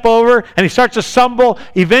to step over, and he starts to stumble.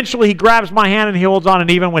 Eventually, he grabs my hand and he holds on, and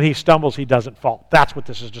even when he stumbles, he doesn't fall. That's what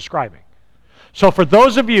this is describing. So for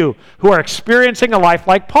those of you who are experiencing a life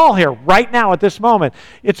like Paul here, right now at this moment,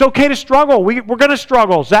 it's okay to struggle. We're going to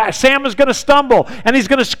struggle. Sam is going to stumble, and he's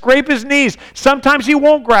going to scrape his knees. Sometimes he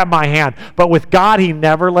won't grab my hand, but with God, he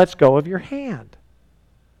never lets go of your hand.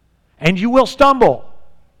 And you will stumble.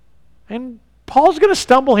 And Paul's going to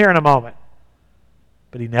stumble here in a moment.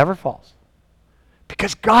 But he never falls.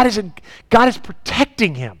 Because God is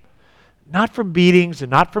protecting him. Not from beatings and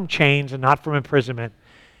not from chains and not from imprisonment.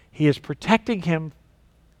 He is protecting him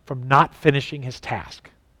from not finishing his task.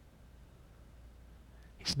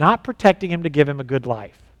 He's not protecting him to give him a good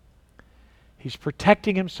life. He's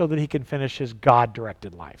protecting him so that he can finish his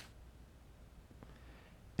God-directed life.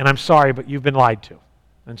 And I'm sorry, but you've been lied to.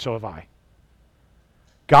 And so have I.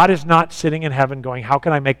 God is not sitting in heaven going, how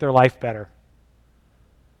can I make their life better?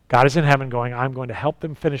 God is in heaven going, I'm going to help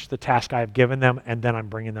them finish the task I have given them, and then I'm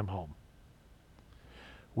bringing them home.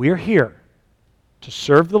 We are here to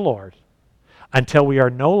serve the Lord until we are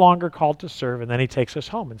no longer called to serve, and then he takes us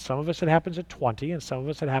home. And some of us it happens at 20, and some of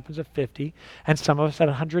us it happens at 50, and some of us at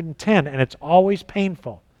 110, and it's always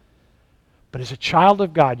painful. But as a child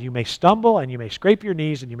of God, you may stumble, and you may scrape your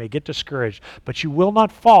knees, and you may get discouraged, but you will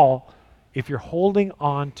not fall if you're holding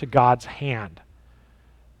on to God's hand.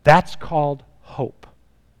 That's called hope.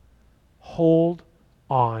 Hold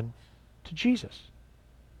on to Jesus.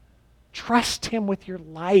 Trust him with your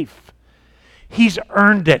life. He's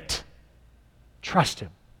earned it. Trust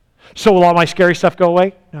him. So will all my scary stuff go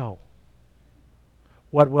away? No.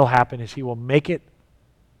 What will happen is he will make it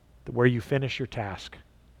where you finish your task,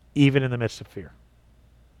 even in the midst of fear.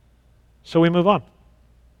 So we move on.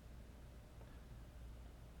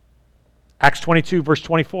 Acts 22, verse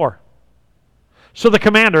 24. So the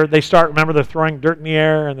commander, they're throwing dirt in the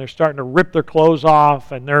air, and they're starting to rip their clothes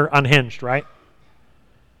off, and they're unhinged, right?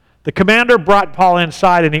 The commander brought Paul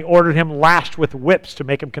inside, and he ordered him lashed with whips to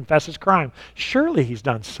make him confess his crime. Surely he's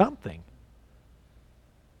done something.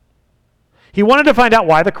 He wanted to find out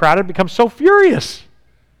why the crowd had become so furious.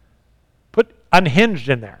 Put unhinged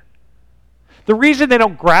in there. The reason they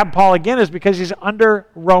don't grab Paul again is because he's under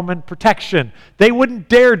Roman protection. They wouldn't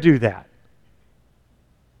dare do that.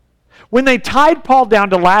 When they tied Paul down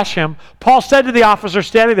to lash him, Paul said to the officer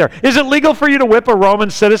standing there, "Is it legal for you to whip a Roman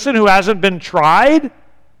citizen who hasn't been tried?"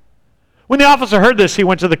 When the officer heard this, he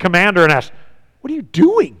went to the commander and asked, "What are you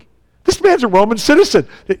doing? This man's a Roman citizen."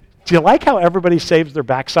 Do you like how everybody saves their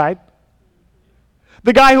backside?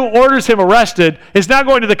 The guy who orders him arrested is now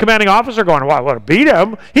going to the commanding officer going, "Well, I want to beat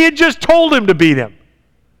him." He had just told him to beat him.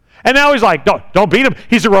 And now he's like, don't beat him.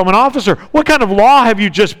 He's a Roman officer. What kind of law have you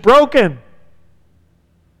just broken?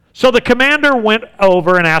 So the commander went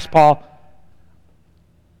over and asked Paul,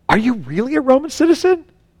 "Are you really a Roman citizen?"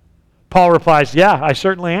 Paul replies, "Yeah, I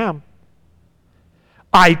certainly am."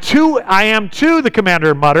 I am too, the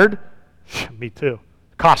commander muttered. Me too.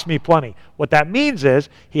 Cost me plenty. What that means is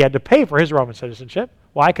he had to pay for his Roman citizenship.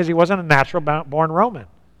 Why? Because he wasn't a natural-born Roman.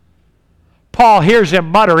 Paul hears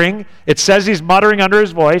him muttering. It says he's muttering under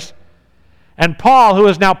his voice. And Paul, who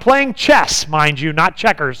is now playing chess, mind you, not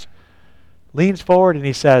checkers, leans forward and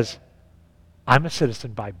he says, I'm a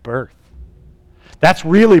citizen by birth. That's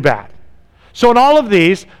really bad. So in all of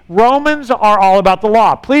these, Romans are all about the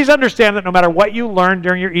law. Please understand that no matter what you learned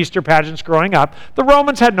during your Easter pageants growing up, the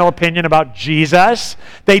Romans had no opinion about Jesus.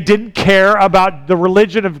 They didn't care about the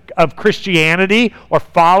religion of Christianity or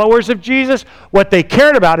followers of Jesus. What they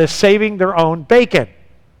cared about is saving their own bacon.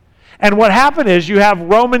 And what happened is you have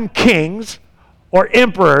Roman kings or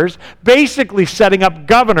emperors basically setting up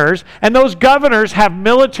governors, and those governors have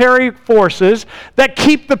military forces that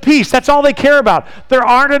keep the peace. That's all they care about. There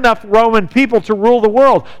aren't enough Roman people to rule the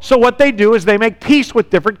world. So what they do is they make peace with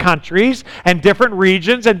different countries and different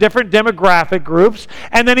regions and different demographic groups,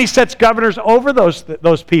 and then he sets governors over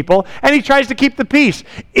those people, and he tries to keep the peace.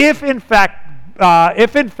 If in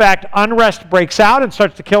fact unrest breaks out and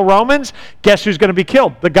starts to kill Romans, guess who's going to be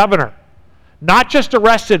killed? The governor. Not just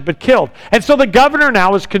arrested, but killed. And so the governor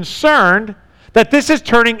now is concerned that this is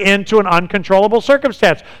turning into an uncontrollable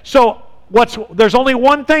circumstance. So there's only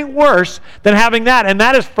one thing worse than having that, and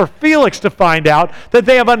that is for Felix to find out that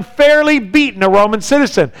they have unfairly beaten a Roman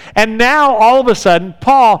citizen. And now, all of a sudden,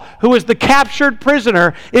 Paul, who is the captured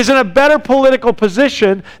prisoner, is in a better political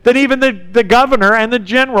position than even the governor and the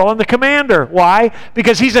general and the commander. Why?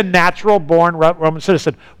 Because he's a natural-born Roman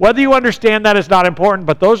citizen. Whether you understand that is not important,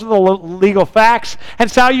 but those are the legal facts. And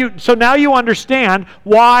so now you understand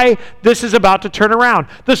why this is about to turn around.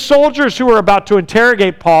 The soldiers who are about to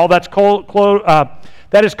interrogate Paul, that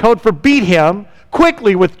is code for beat him,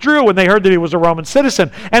 quickly withdrew when they heard that he was a Roman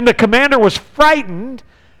citizen. And the commander was frightened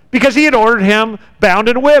because he had ordered him bound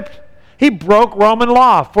and whipped. He broke Roman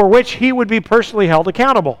law, for which he would be personally held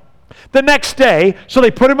accountable. The next day, so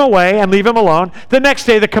they put him away and leave him alone. The next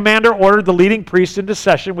day, the commander ordered the leading priests into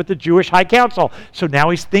session with the Jewish High Council. So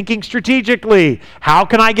now he's thinking strategically. How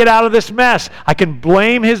can I get out of this mess? I can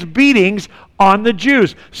blame his beatings on the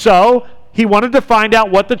Jews. So he wanted to find out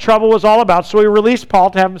what the trouble was all about, so he released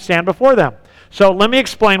Paul to have him stand before them. So let me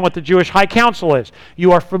explain what the Jewish High Council is.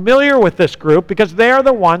 You are familiar with this group because they are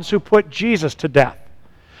the ones who put Jesus to death.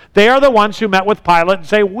 They are the ones who met with Pilate and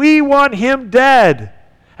say, we want him dead.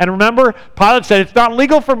 And remember, Pilate said, it's not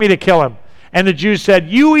legal for me to kill him. And the Jews said,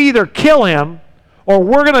 you either kill him or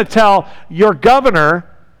we're going to tell your governor,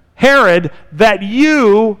 Herod, that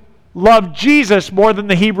you love Jesus more than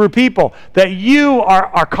the Hebrew people, that you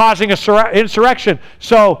are causing an insurrection.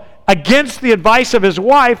 So against the advice of his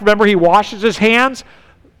wife, remember he washes his hands,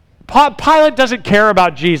 Pilate doesn't care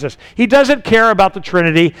about Jesus. He doesn't care about the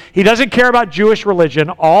Trinity. He doesn't care about Jewish religion.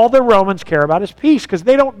 All the Romans care about is peace because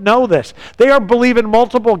they don't know this. They are believing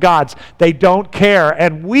multiple gods. They don't care,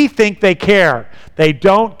 and we think they care. They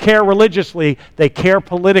don't care religiously. They care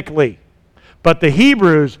politically. But the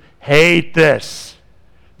Hebrews hate this.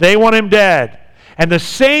 They want him dead. And the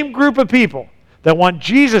same group of people that want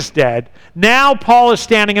Jesus dead, now Paul is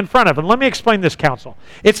standing in front of. And let me explain this council.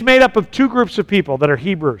 It's made up of two groups of people that are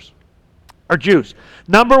Hebrews, or Jews.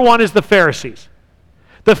 Number one is the Pharisees.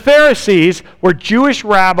 The Pharisees were Jewish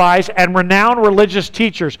rabbis and renowned religious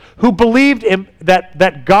teachers who believed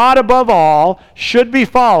that God above all should be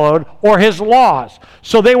followed, or his laws.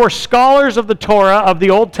 So they were scholars of the Torah of the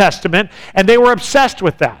Old Testament, and they were obsessed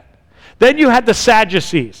with that. Then you had the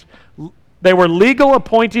Sadducees. They were legal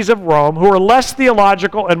appointees of Rome who were less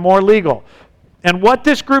theological and more legal. And what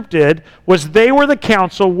this group did was they were the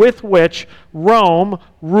council with which Rome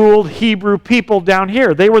ruled Hebrew people down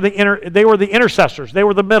here. They were the intercessors. They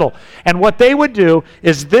were the middle. And what they would do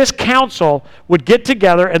is this council would get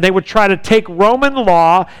together and they would try to take Roman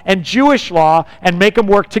law and Jewish law and make them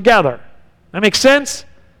work together. That makes sense?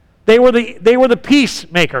 They were the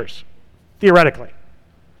peacemakers, theoretically.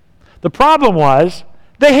 The problem was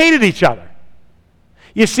they hated each other.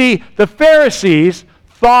 You see, the Pharisees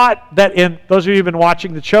thought that in, those of you who've been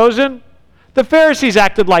watching The Chosen, the Pharisees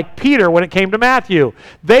acted like Peter when it came to Matthew.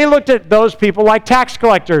 They looked at those people like tax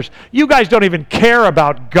collectors. You guys don't even care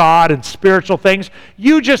about God and spiritual things.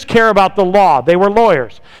 You just care about the law. They were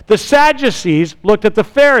lawyers. The Sadducees looked at the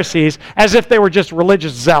Pharisees as if they were just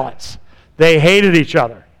religious zealots. They hated each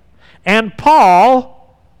other. And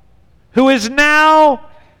Paul, who is now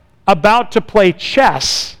about to play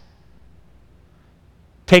chess,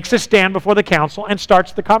 takes a stand before the council and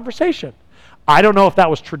starts the conversation. I don't know if that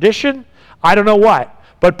was tradition. I don't know what.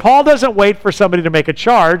 But Paul doesn't wait for somebody to make a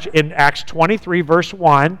charge. In Acts 23, verse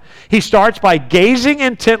 1, he starts by gazing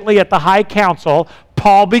intently at the high council.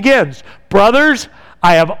 Paul begins, brothers,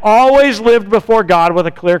 I have always lived before God with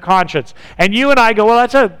a clear conscience. And you and I go, well,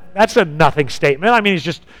 that's a nothing statement. I mean,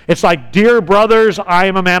 it's like, dear brothers, I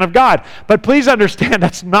am a man of God. But please understand,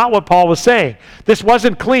 that's not what Paul was saying. This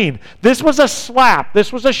wasn't clean. This was a slap.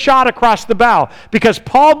 This was a shot across the bow. Because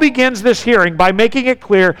Paul begins this hearing by making it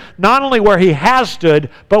clear not only where he has stood,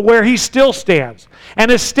 but where he still stands. And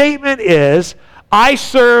his statement is, I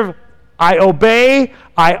serve, I obey,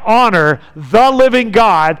 I honor the living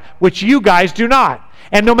God, which you guys do not.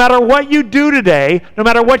 And no matter what you do today, no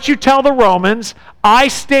matter what you tell the Romans, I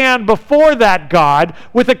stand before that God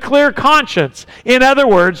with a clear conscience. In other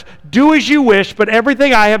words, do as you wish, but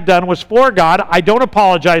everything I have done was for God. I don't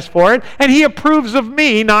apologize for it, and he approves of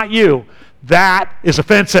me, not you. That is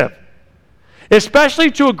offensive,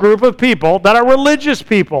 especially to a group of people that are religious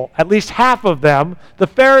people. At least half of them, the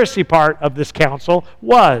Pharisee part of this council,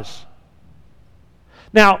 was.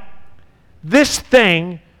 Now, this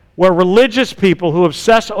thing where religious people who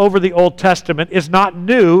obsess over the Old Testament is not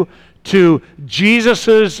new to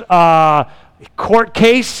Jesus' court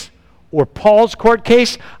case or Paul's court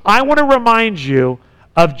case. I want to remind you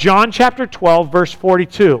of John chapter 12, verse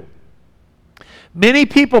 42. Many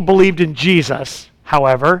people believed in Jesus,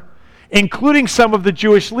 however, including some of the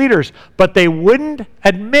Jewish leaders, but they wouldn't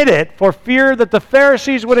admit it for fear that the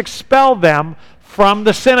Pharisees would expel them from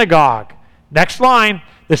the synagogue. Next line.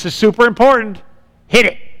 This is super important. Hit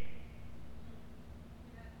it.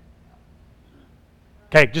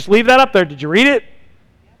 Okay, just leave that up there. Did you read it?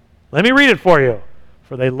 Let me read it for you.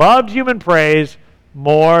 For they loved human praise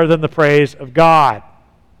more than the praise of God.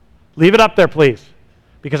 Leave it up there, please,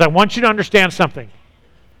 because I want you to understand something.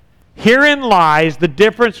 Herein lies the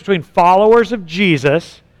difference between followers of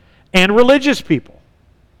Jesus and religious people.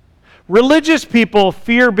 Religious people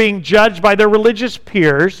fear being judged by their religious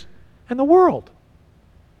peers and the world.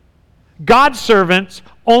 God's servants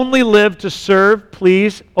only live to serve,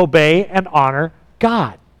 please, obey, and honor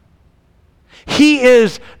God. He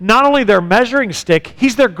is not only their measuring stick,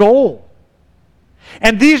 he's their goal.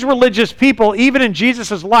 And these religious people, even in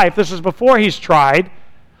Jesus' life, this is before he's tried,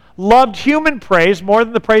 loved human praise more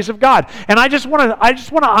than the praise of God. And I just want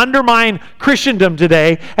to undermine Christendom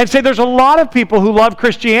today and say there's a lot of people who love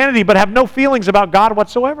Christianity but have no feelings about God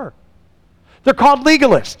whatsoever. They're called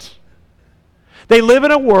legalists. They live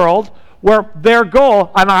in a world where their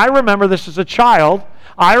goal, and I remember this as a child,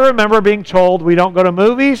 I remember being told we don't go to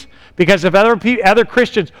movies because if other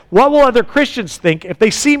Christians, what will other Christians think if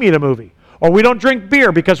they see me at a movie? Or we don't drink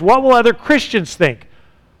beer because what will other Christians think?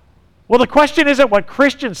 Well, the question isn't what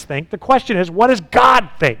Christians think. The question is, what does God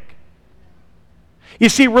think? You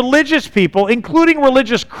see, religious people, including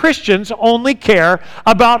religious Christians, only care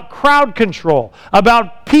about crowd control,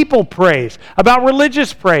 about people praise, about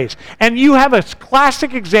religious praise. And you have a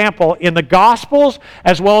classic example in the Gospels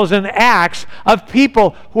as well as in Acts of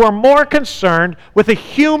people who are more concerned with a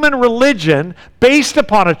human religion based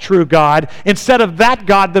upon a true God instead of that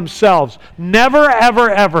God themselves. Never, ever,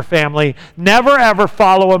 ever, family, never, ever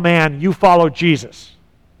follow a man. You follow Jesus.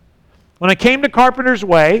 When I came to Carpenter's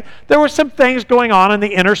Way, there were some things going on in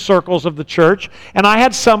the inner circles of the church, and I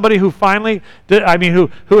had somebody who finally,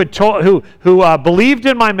 who believed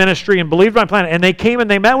in my ministry and believed in my plan, and they came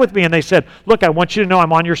and they met with me and they said, "Look, I want you to know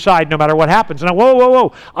I'm on your side no matter what happens." And I,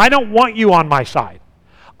 whoa! I don't want you on my side.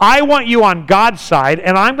 I want you on God's side,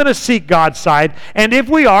 and I'm going to seek God's side. And if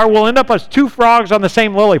we are, we'll end up as two frogs on the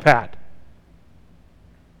same lily pad.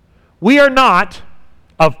 We are not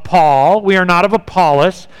of Paul. We are not of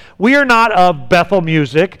Apollos. We are not of Bethel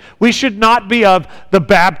Music. We should not be of the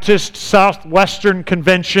Baptist Southwestern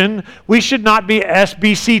Convention. We should not be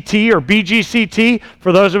SBCT or BGCT.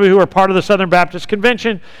 For those of you who are part of the Southern Baptist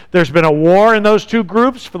Convention, there's been a war in those two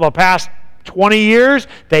groups for the past 20 years.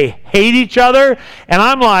 They hate each other. And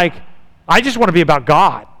I'm like, I just want to be about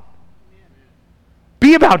God.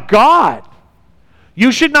 Be about God.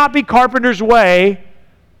 You should not be Carpenter's Way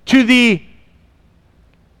to the,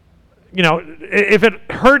 if it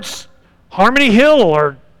hurts Harmony Hill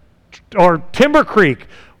or Timber Creek.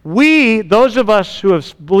 We, those of us who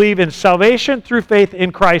believe in salvation through faith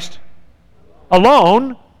in Christ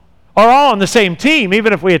alone, are all on the same team,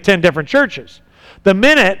 even if we attend different churches. The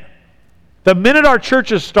minute our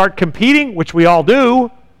churches start competing, which we all do,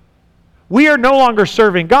 we are no longer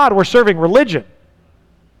serving God, we're serving religion.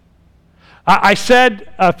 I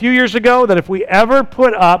said a few years ago that if we ever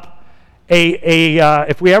put up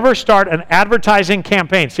if we ever start an advertising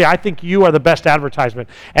campaign, see, I think you are the best advertisement.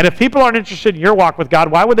 And if people aren't interested in your walk with God,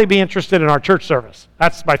 why would they be interested in our church service?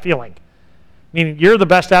 That's my feeling. meaning you're the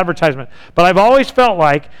best advertisement. But I've always felt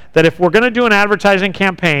like that if we're going to do an advertising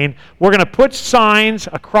campaign, we're going to put signs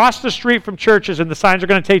across the street from churches, and the signs are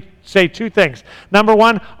going to say two things. Number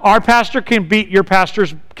one, our pastor can kick your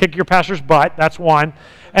pastor's butt. That's one.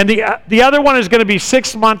 And the other one is going to be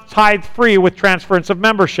 6-month tithe free with transference of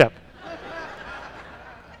membership.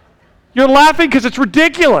 You're laughing because it's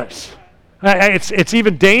ridiculous. It's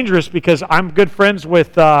even dangerous because I'm good friends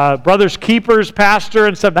with Brothers Keepers pastor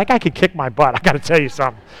and stuff. That guy could kick my butt. I got to tell you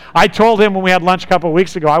something. I told him when we had lunch a couple of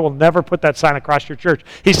weeks ago, I will never put that sign across your church.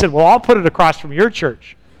 He said, well, I'll put it across from your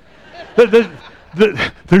church.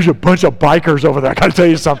 There's a bunch of bikers over there. I got to tell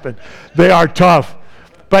you something. They are tough.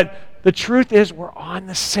 But the truth is we're on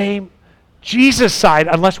the same Jesus side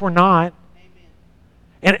unless we're not.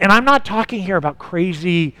 And I'm not talking here about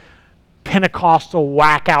crazy Pentecostal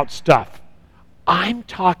whack-out stuff. I'm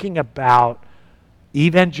talking about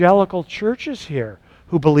evangelical churches here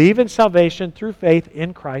who believe in salvation through faith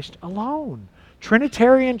in Christ alone.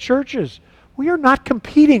 Trinitarian churches. We are not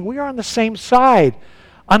competing. We are on the same side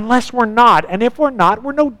unless we're not. And if we're not,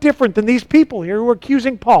 we're no different than these people here who are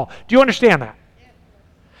accusing Paul. Do you understand that?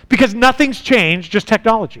 Because nothing's changed, just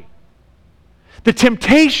technology. The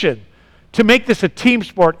temptation to make this a team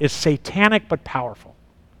sport is satanic but powerful.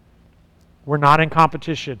 We're not in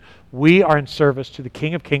competition. We are in service to the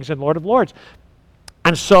King of Kings and Lord of Lords.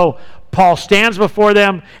 And so Paul stands before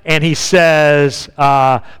them and he says,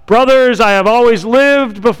 brothers, I have always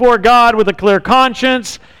lived before God with a clear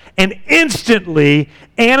conscience. And instantly,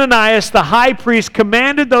 Ananias the high priest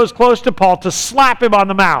commanded those close to Paul to slap him on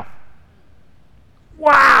the mouth.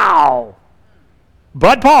 Wow!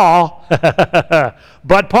 But Paul,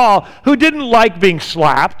 who didn't like being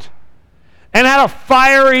slapped and had a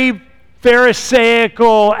fiery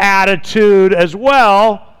Pharisaical attitude as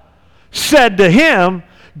well, said to him,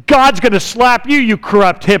 God's going to slap you, you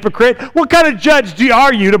corrupt hypocrite. What kind of judge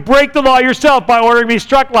are you to break the law yourself by ordering me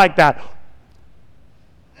struck like that?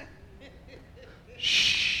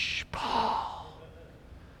 Shh, Paul.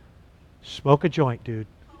 Smoke a joint, dude.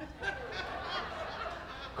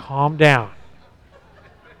 Calm down.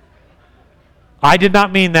 I did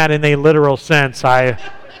not mean that in a literal sense.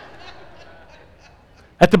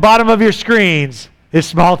 At the bottom of your screens is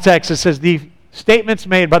small text that says, the statements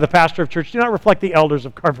made by the pastor of church do not reflect the elders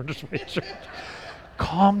of Carpenter's Way Church.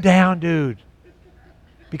 Calm down, dude.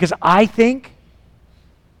 Because I think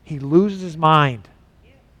he loses his mind.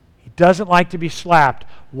 He doesn't like to be slapped.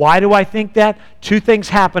 Why do I think that? Two things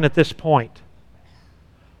happen at this point.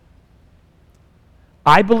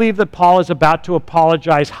 I believe that Paul is about to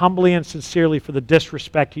apologize humbly and sincerely for the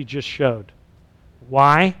disrespect he just showed.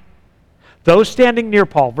 Why? Those standing near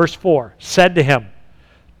Paul, verse 4, said to him,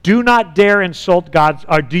 do you dare to insult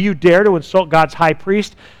God's high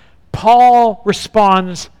priest? Paul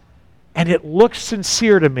responds, and it looks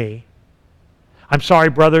sincere to me. I'm sorry,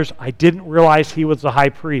 brothers, I didn't realize he was the high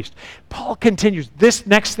priest. Paul continues. This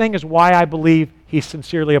next thing is why I believe he's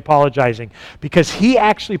sincerely apologizing. Because he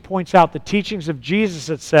actually points out the teachings of Jesus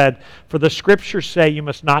that said, for the scriptures say you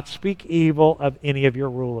must not speak evil of any of your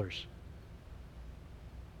rulers.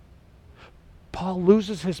 Paul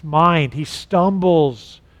loses his mind. He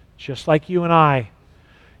stumbles, just like you and I.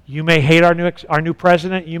 You may hate our new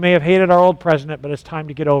president. You may have hated our old president, but it's time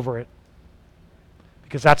to get over it.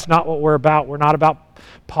 Because that's not what we're about. We're not about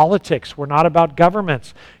politics. We're not about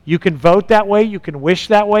governments. You can vote that way. You can wish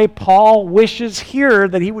that way. Paul wishes here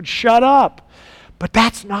that he would shut up. But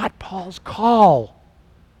that's not Paul's call.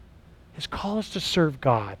 His call is to serve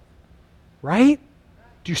God. Right?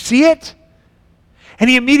 Do you see it? And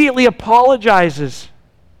he immediately apologizes.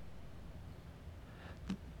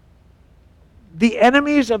 The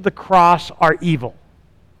enemies of the cross are evil.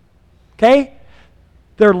 Okay?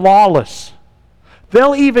 They're lawless.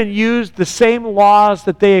 They'll even use the same laws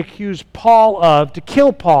that they accuse Paul of to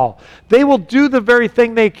kill Paul. They will do the very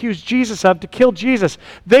thing they accuse Jesus of to kill Jesus.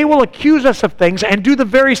 They will accuse us of things and do the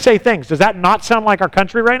very same things. Does that not sound like our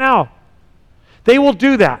country right now? They will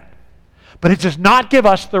do that. But it does not give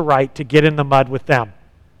us the right to get in the mud with them.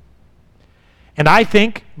 And I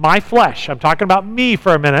think my flesh, I'm talking about me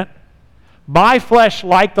for a minute, my flesh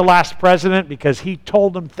liked the last president because he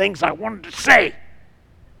told them things I wanted to say.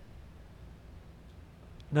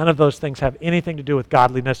 None of those things have anything to do with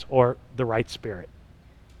godliness or the right spirit.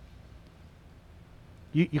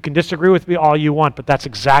 You can disagree with me all you want, but that's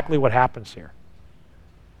exactly what happens here.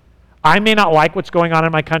 I may not like what's going on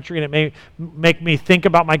in my country, and it may make me think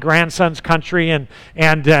about my grandson's country and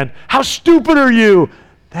how stupid are you?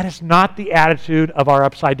 That is not the attitude of our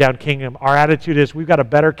upside-down kingdom. Our attitude is we've got a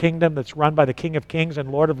better kingdom that's run by the King of Kings and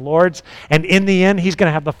Lord of Lords, and in the end, he's going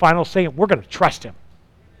to have the final say, and we're going to trust him.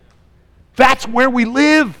 That's where we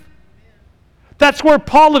live. That's where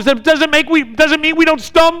Paul lives. It doesn't mean we don't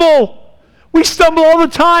stumble. We stumble all the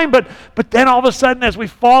time, but then all of a sudden as we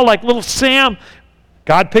fall like little Sam,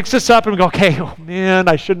 God picks us up and we go, okay, oh man,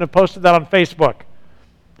 I shouldn't have posted that on Facebook.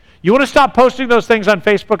 You want to stop posting those things on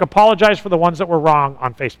Facebook, apologize for the ones that were wrong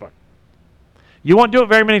on Facebook. You won't do it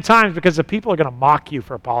very many times because the people are going to mock you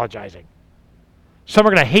for apologizing. Some are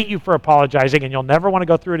going to hate you for apologizing, and you'll never want to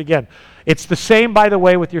go through it again. It's the same, by the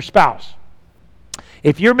way, with your spouse.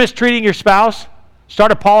 If you're mistreating your spouse,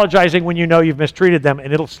 start apologizing when you know you've mistreated them,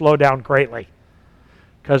 and it'll slow down greatly.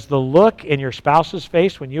 Because the look in your spouse's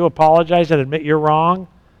face when you apologize and admit you're wrong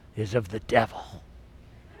is of the devil.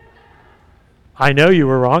 I know you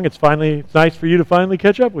were wrong. It's nice for you to finally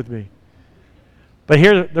catch up with me. But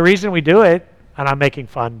here, the reason we do it, and I'm making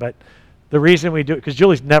fun, but the reason we do it, because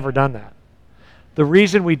Julie's never done that. The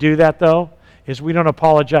reason we do that, though, is we don't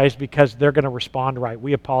apologize because they're going to respond right.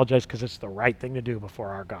 We apologize because it's the right thing to do before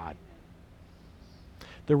our God.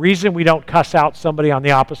 The reason we don't cuss out somebody on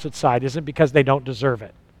the opposite side isn't because they don't deserve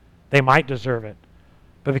it. They might deserve it,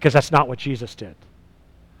 but because that's not what Jesus did.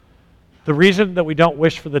 The reason that we don't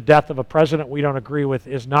wish for the death of a president we don't agree with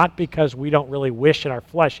is not because we don't really wish in our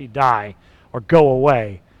flesh he die or go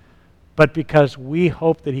away, but because we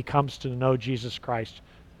hope that he comes to know Jesus Christ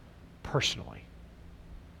personally.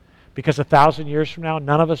 Because 1,000 years from now,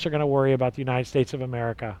 none of us are going to worry about the United States of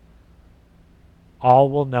America. All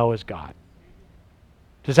we'll know is God.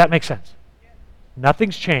 Does that make sense?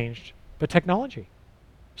 Nothing's changed but technology.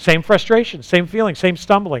 Same frustration, same feeling, same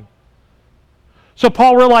stumbling. So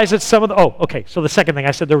Paul realized that so the second thing,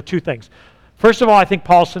 I said there were two things. First of all, I think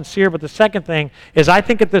Paul's sincere, but the second thing is I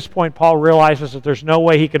think at this point Paul realizes that there's no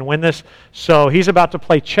way he can win this, so he's about to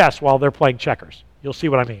play chess while they're playing checkers. You'll see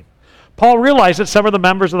what I mean. Paul realized that some of the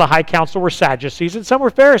members of the high council were Sadducees and some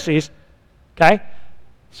were Pharisees. Okay?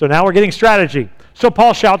 So now we're getting strategy. So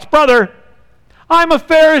Paul shouts, "Brother, I'm a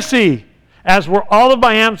Pharisee, as were all of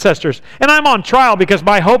my ancestors, and I'm on trial because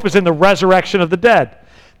my hope is in the resurrection of the dead."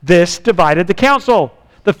 This divided the council,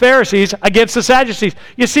 the Pharisees against the Sadducees.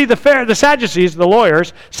 You see, the Sadducees, the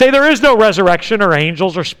lawyers, say there is no resurrection or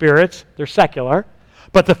angels or spirits. They're secular.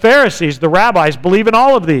 But the Pharisees, the rabbis, believe in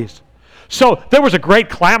all of these. So there was a great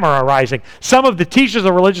clamor arising. Some of the teachers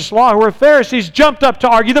of religious law who were Pharisees jumped up to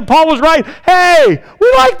argue that Paul was right. Hey,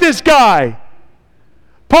 we like this guy.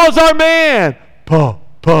 Paul's our man. Paul.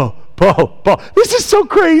 This is so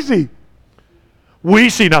crazy. We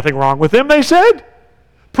see nothing wrong with him, they said.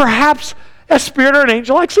 Perhaps a spirit or an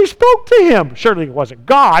angel actually spoke to him. Surely it wasn't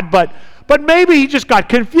God, but maybe he just got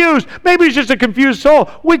confused. Maybe he's just a confused soul.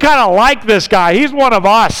 We kind of like this guy. He's one of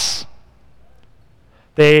us.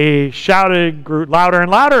 They shouted, grew louder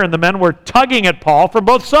and louder, and the men were tugging at Paul from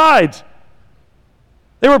both sides.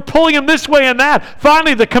 They were pulling him this way and that.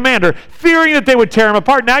 Finally, the commander, fearing that they would tear him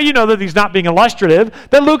apart. Now you know that he's not being illustrative,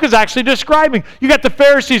 that Luke is actually describing. You got the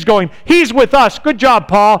Pharisees going, "He's with us. Good job,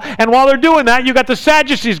 Paul." And while they're doing that, you got the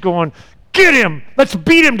Sadducees going, "Get him. Let's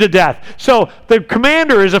beat him to death." So the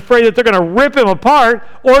commander is afraid that they're going to rip him apart,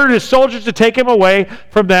 ordered his soldiers to take him away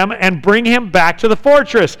from them and bring him back to the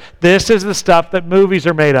fortress. This is the stuff that movies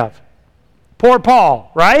are made of. Poor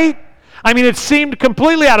Paul, right? I mean, it seemed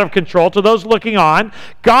completely out of control to those looking on.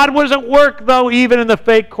 God was at work, though, even in the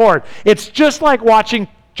fake court. It's just like watching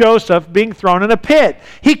Joseph being thrown in a pit.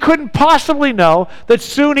 He couldn't possibly know that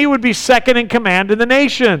soon he would be second in command in the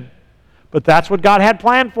nation. But that's what God had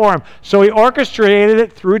planned for him. So he orchestrated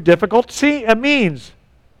it through difficult means.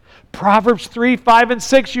 Proverbs 3, 5, and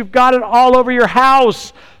 6, you've got it all over your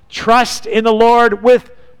house. Trust in the Lord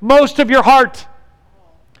with most of your heart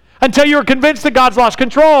until you're convinced that God's lost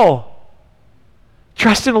control.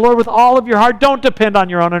 Trust in the Lord with all of your heart. Don't depend on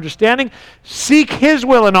your own understanding. Seek his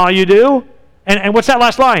will in all you do. And what's that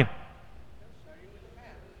last line?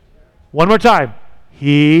 One more time.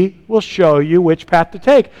 He will show you which path to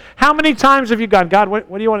take. How many times have you gone, "God, what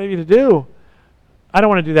do you want me to do? I don't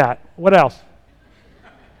want to do that. What else?"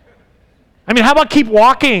 I mean, how about keep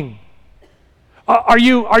walking? Are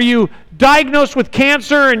you diagnosed with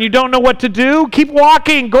cancer and you don't know what to do? Keep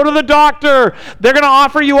walking. Go to the doctor. They're going to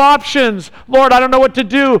offer you options. "Lord, I don't know what to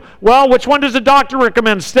do." Well, which one does the doctor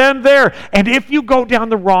recommend? Stand there. And if you go down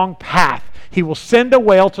the wrong path, he will send a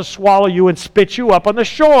whale to swallow you and spit you up on the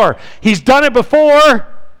shore. He's done it before.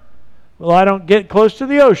 "Well, I don't get close to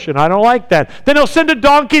the ocean. I don't like that." Then he'll send a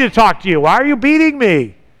donkey to talk to you. "Why are you beating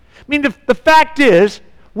me?" I mean, the fact is,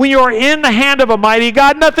 when you're in the hand of a mighty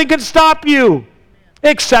God, nothing can stop you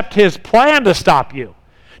except his plan to stop you.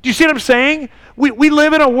 Do you see what I'm saying? We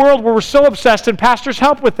live in a world where we're so obsessed, and pastors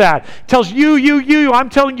help with that. It tells you. I'm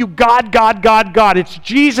telling you, God, God, God, God. It's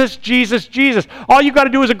Jesus, Jesus, Jesus. All you got to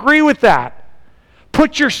do is agree with that.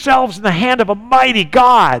 Put yourselves in the hand of a mighty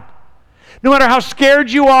God. No matter how scared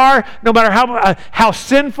you are, no matter how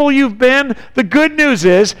sinful you've been, the good news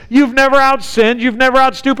is you've never out-sinned, you've never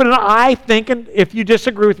out-stupid. And I think, and if you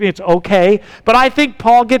disagree with me, it's okay, but I think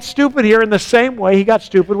Paul gets stupid here in the same way he got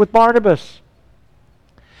stupid with Barnabas.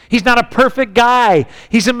 He's not a perfect guy.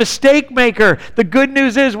 He's a mistake maker. The good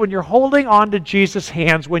news is when you're holding on to Jesus'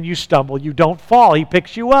 hands when you stumble, you don't fall. He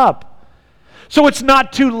picks you up. So it's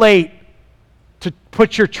not too late to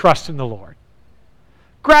put your trust in the Lord.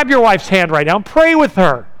 Grab your wife's hand right now and pray with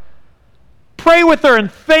her. Pray with her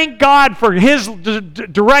and thank God for His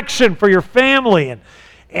direction for your family, and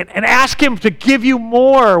ask Him to give you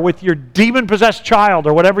more with your demon-possessed child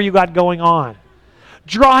or whatever you got going on.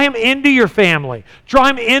 Draw him into your family. Draw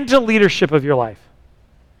him into leadership of your life.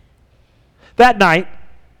 That night,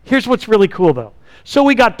 here's what's really cool though. So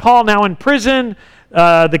we got Paul now in prison.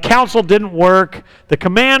 The council didn't work. The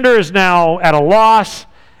commander is now at a loss.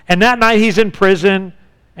 And that night he's in prison.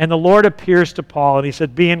 And the Lord appears to Paul and he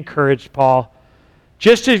said, "Be encouraged, Paul.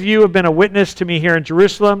 Just as you have been a witness to me here in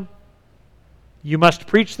Jerusalem, you must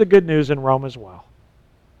preach the good news in Rome as well."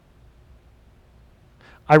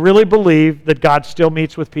 I really believe that God still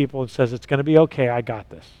meets with people and says, "It's going to be okay, I got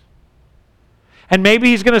this." And maybe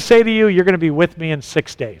He's going to say to you, "You're going to be with me in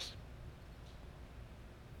 6 days."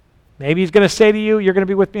 Maybe He's going to say to you, "You're going to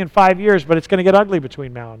be with me in 5 years, but it's going to get ugly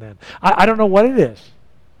between now and then." I don't know what it is.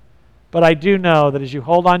 But I do know that as you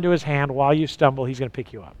hold on to His hand while you stumble, He's going to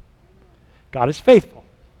pick you up. God is faithful.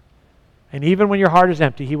 And even when your heart is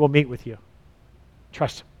empty, He will meet with you.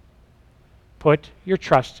 Trust Him. Put your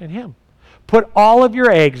trust in Him. Put all of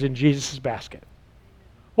your eggs in Jesus' basket.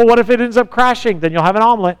 Well, what if it ends up crashing? Then you'll have an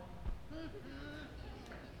omelet.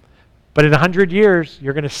 But in 100 years,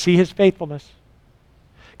 you're going to see His faithfulness.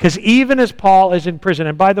 Because even as Paul is in prison,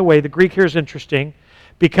 and by the way, the Greek here is interesting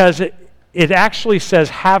because it actually says,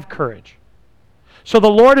 "have courage." So the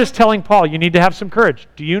Lord is telling Paul, you need to have some courage.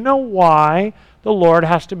 Do you know why the Lord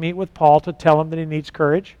has to meet with Paul to tell him that he needs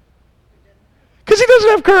courage? Because he doesn't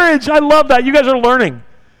have courage. I love that. You guys are learning.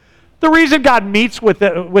 The reason God meets with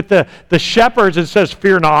the shepherds and says,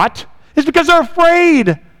 "Fear not," is because they're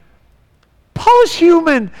afraid. Paul is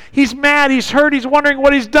human. He's mad. He's hurt. He's wondering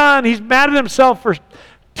what he's done. He's mad at himself for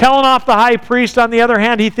telling off the high priest. On the other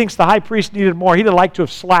hand, he thinks the high priest needed more. He'd have liked to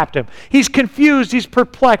have slapped him. He's confused. He's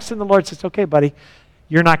perplexed. And the Lord says, "Okay, buddy,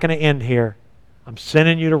 you're not going to end here. I'm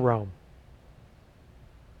sending you to Rome."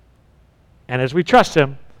 And as we trust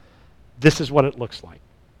Him, this is what it looks like.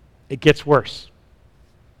 It gets worse.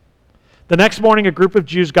 The next morning, a group of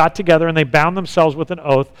Jews got together and they bound themselves with an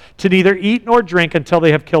oath to neither eat nor drink until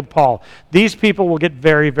they have killed Paul. These people will get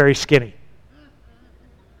very, very skinny.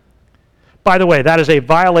 By the way, that is a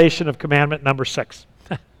violation of commandment number 6.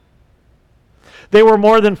 There were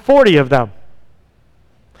more than 40 of them.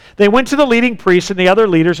 They went to the leading priests and the other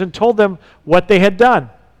leaders and told them what they had done.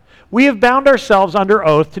 "We have bound ourselves under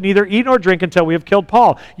oath to neither eat nor drink until we have killed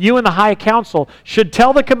Paul. You and the high council should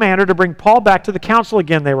tell the commander to bring Paul back to the council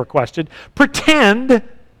again," they requested. "Pretend,"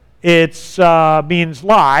 it means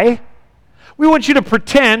lie. "We want you to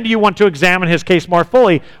pretend you want to examine his case more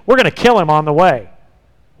fully. We're going to kill him on the way."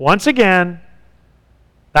 Once again,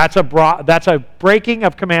 that's a breaking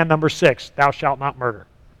of command number 6, "Thou shalt not murder."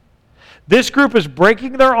 This group is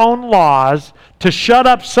breaking their own laws to shut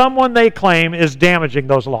up someone they claim is damaging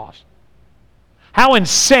those laws. How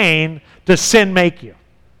insane does sin make you?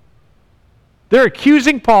 They're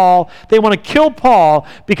accusing Paul. They want to kill Paul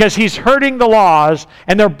because he's hurting the laws,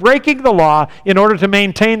 and they're breaking the law in order to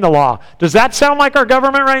maintain the law. Does that sound like our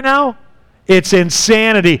government right now? It's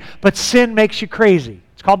insanity. But sin makes you crazy.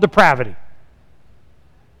 It's called depravity.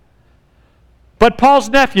 But Paul's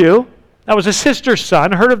nephew, that was his sister's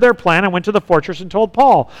son, heard of their plan and went to the fortress and told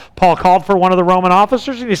Paul. Paul called for one of the Roman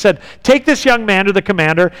officers and he said, "Take this young man to the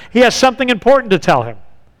commander. He has something important to tell him."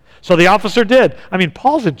 So the officer did. I mean,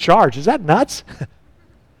 Paul's in charge. Is that nuts?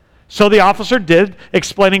 So the officer did,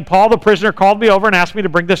 explaining, "Paul, the prisoner, called me over and asked me to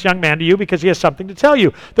bring this young man to you because he has something to tell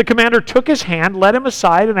you." The commander took his hand, led him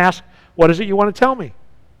aside, and asked, "What is it you want to tell me?"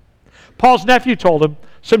 Paul's nephew told him,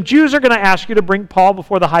 "Some Jews are going to ask you to bring Paul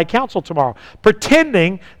before the high council tomorrow,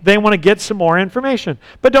 pretending they want to get some more information.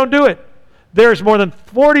 But don't do it. There's more than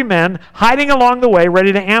 40 men hiding along the way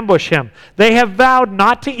ready to ambush him. They have vowed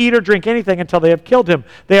not to eat or drink anything until they have killed him.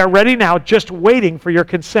 They are ready now, just waiting for your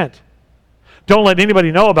consent." Don't let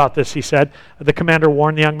anybody know about this, he said. The commander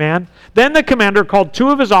warned the young man. Then the commander called 2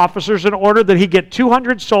 of his officers and ordered that he get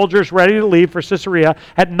 200 soldiers ready to leave for Caesarea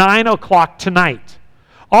at 9 o'clock tonight.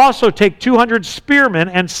 Also take 200 spearmen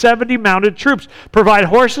and 70 mounted troops. Provide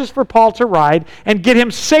horses for Paul to ride and get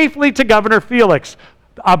him safely to Governor Felix.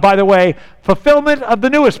 By the way, fulfillment of the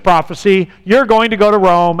newest prophecy, you're going to go to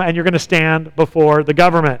Rome and you're going to stand before the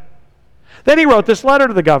government. Then he wrote this letter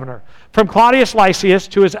to the governor. From Claudius Lysias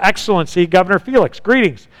to His Excellency, Governor Felix,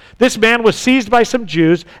 greetings. This man was seized by some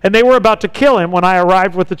Jews, and they were about to kill him when I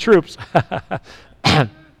arrived with the troops.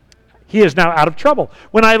 He is now out of trouble.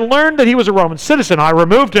 When I learned that he was a Roman citizen, I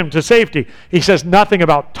removed him to safety. He says nothing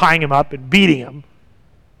about tying him up and beating him.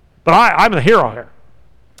 But I'm the hero here.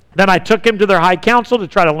 Then I took him to their high council to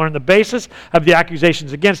try to learn the basis of the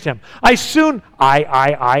accusations against him.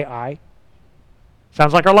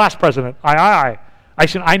 Sounds like our last president. I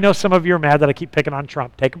know some of you are mad that I keep picking on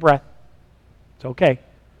Trump. Take a breath. It's okay.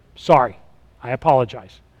 Sorry. I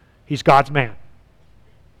apologize. He's God's man.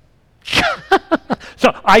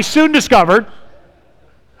 So I soon discovered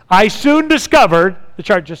the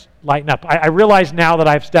charge. Just lighten up. I realize now that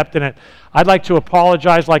I've stepped in it. I'd like to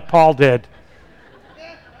apologize like Paul did.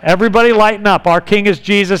 Everybody lighten up. Our King is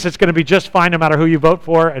Jesus. It's going to be just fine no matter who you vote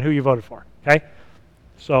for and who you voted for. Okay?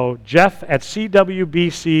 So Jeff at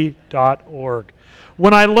cwbc.org.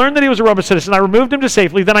 When I learned that he was a Roman citizen, I removed him to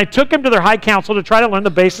safely. Then I took him to their high council to try to learn the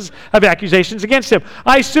basis of accusations against him.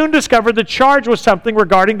 I soon discovered the charge was something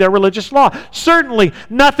regarding their religious law. Certainly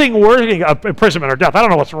nothing worthy of imprisonment or death. I don't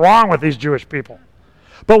know what's wrong with these Jewish people.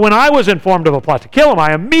 But when I was informed of a plot to kill him,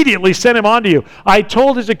 I immediately sent him on to you. I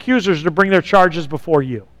told his accusers to bring their charges before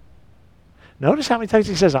you. Notice how many times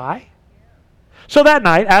he says I? So that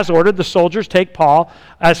night, as ordered, the soldiers take Paul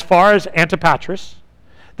as far as Antipatris.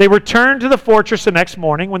 They returned to the fortress the next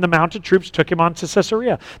morning when the mounted troops took him on to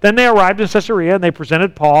Caesarea. Then they arrived in Caesarea and they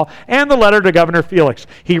presented Paul and the letter to Governor Felix.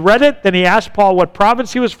 He read it, then he asked Paul what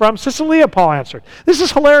province he was from. Caesarea, Paul answered. This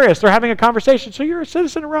is hilarious. They're having a conversation. So you're a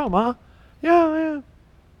citizen of Rome, huh? Yeah.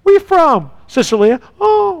 Where are you from? Caesarea.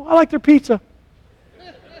 Oh, I like their pizza.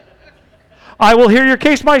 I will hear your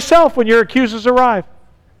case myself when your accusers arrive.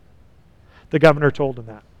 The governor told him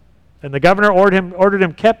that. And the governor ordered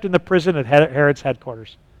him kept in the prison at Herod's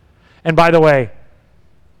headquarters. And by the way,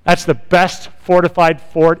 that's the best fortified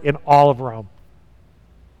fort in all of Rome.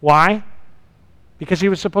 Why? Because he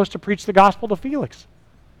was supposed to preach the gospel to Felix.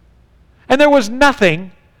 And there was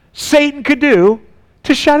nothing Satan could do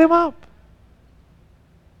to shut him up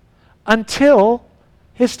until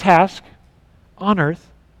his task on earth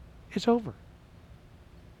is over.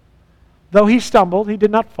 Though he stumbled, he did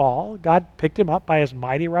not fall. God picked him up by his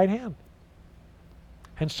mighty right hand.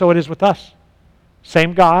 And so it is with us.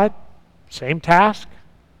 Same God, same task.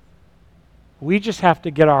 We just have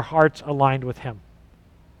to get our hearts aligned with him.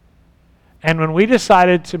 And when we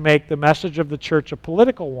decided to make the message of the church a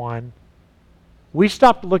political one, we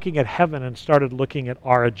stopped looking at heaven and started looking at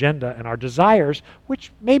our agenda and our desires,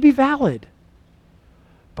 which may be valid.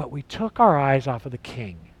 But we took our eyes off of the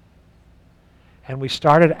King. And we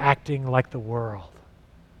started acting like the world.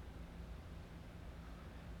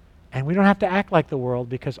 And we don't have to act like the world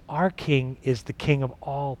because our King is the King of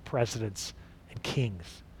all presidents and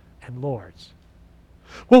kings and lords.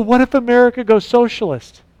 Well, what if America goes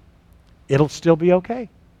socialist? It'll still be okay.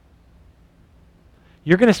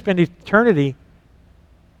 You're going to spend eternity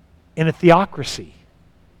in a theocracy.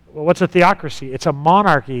 Well, what's a theocracy? It's a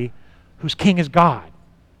monarchy whose king is God.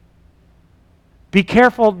 Be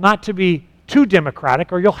careful not to be too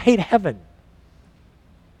democratic or you'll hate heaven.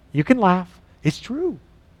 You can laugh. It's true.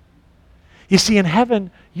 You see, in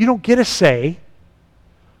heaven, you don't get a say.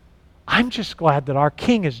 I'm just glad that our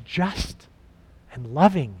King is just and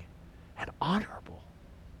loving and honorable.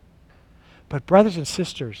 But brothers and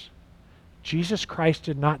sisters, Jesus Christ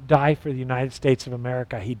did not die for the United States of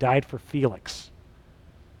America. He died for Felix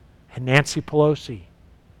and Nancy Pelosi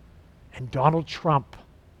and Donald Trump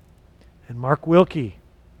and Mark Wilkie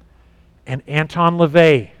and Anton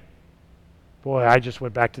LaVey. Boy, I just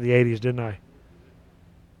went back to the 80s, didn't I?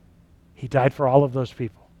 He died for all of those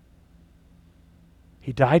people.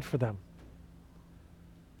 He died for them.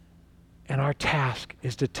 And our task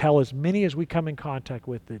is to tell as many as we come in contact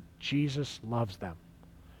with that Jesus loves them.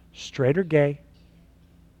 Straight or gay,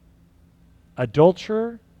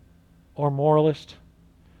 adulterer or moralist,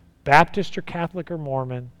 Baptist or Catholic or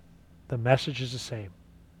Mormon, the message is the same.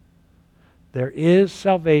 There is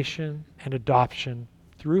salvation and adoption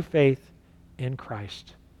through faith in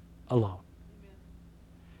Christ alone.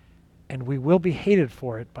 And we will be hated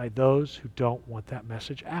for it by those who don't want that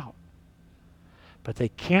message out. But they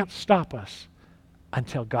can't stop us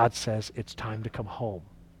until God says it's time to come home.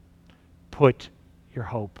 Put your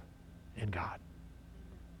hope in God.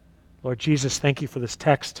 Lord Jesus, thank you for this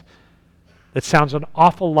text that sounds an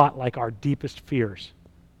awful lot like our deepest fears.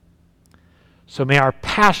 So may our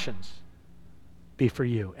passions be for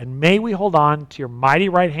you. And may we hold on to your mighty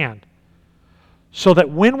right hand so that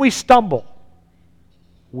when we stumble,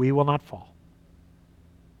 we will not fall.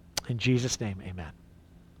 In Jesus' name, amen.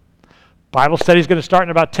 Bible study is going to start in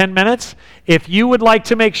about 10 minutes. If you would like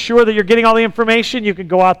to make sure that you're getting all the information, you can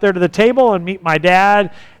go out there to the table and meet my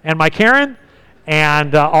dad and my Karen.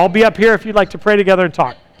 And I'll be up here if you'd like to pray together and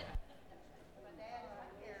talk.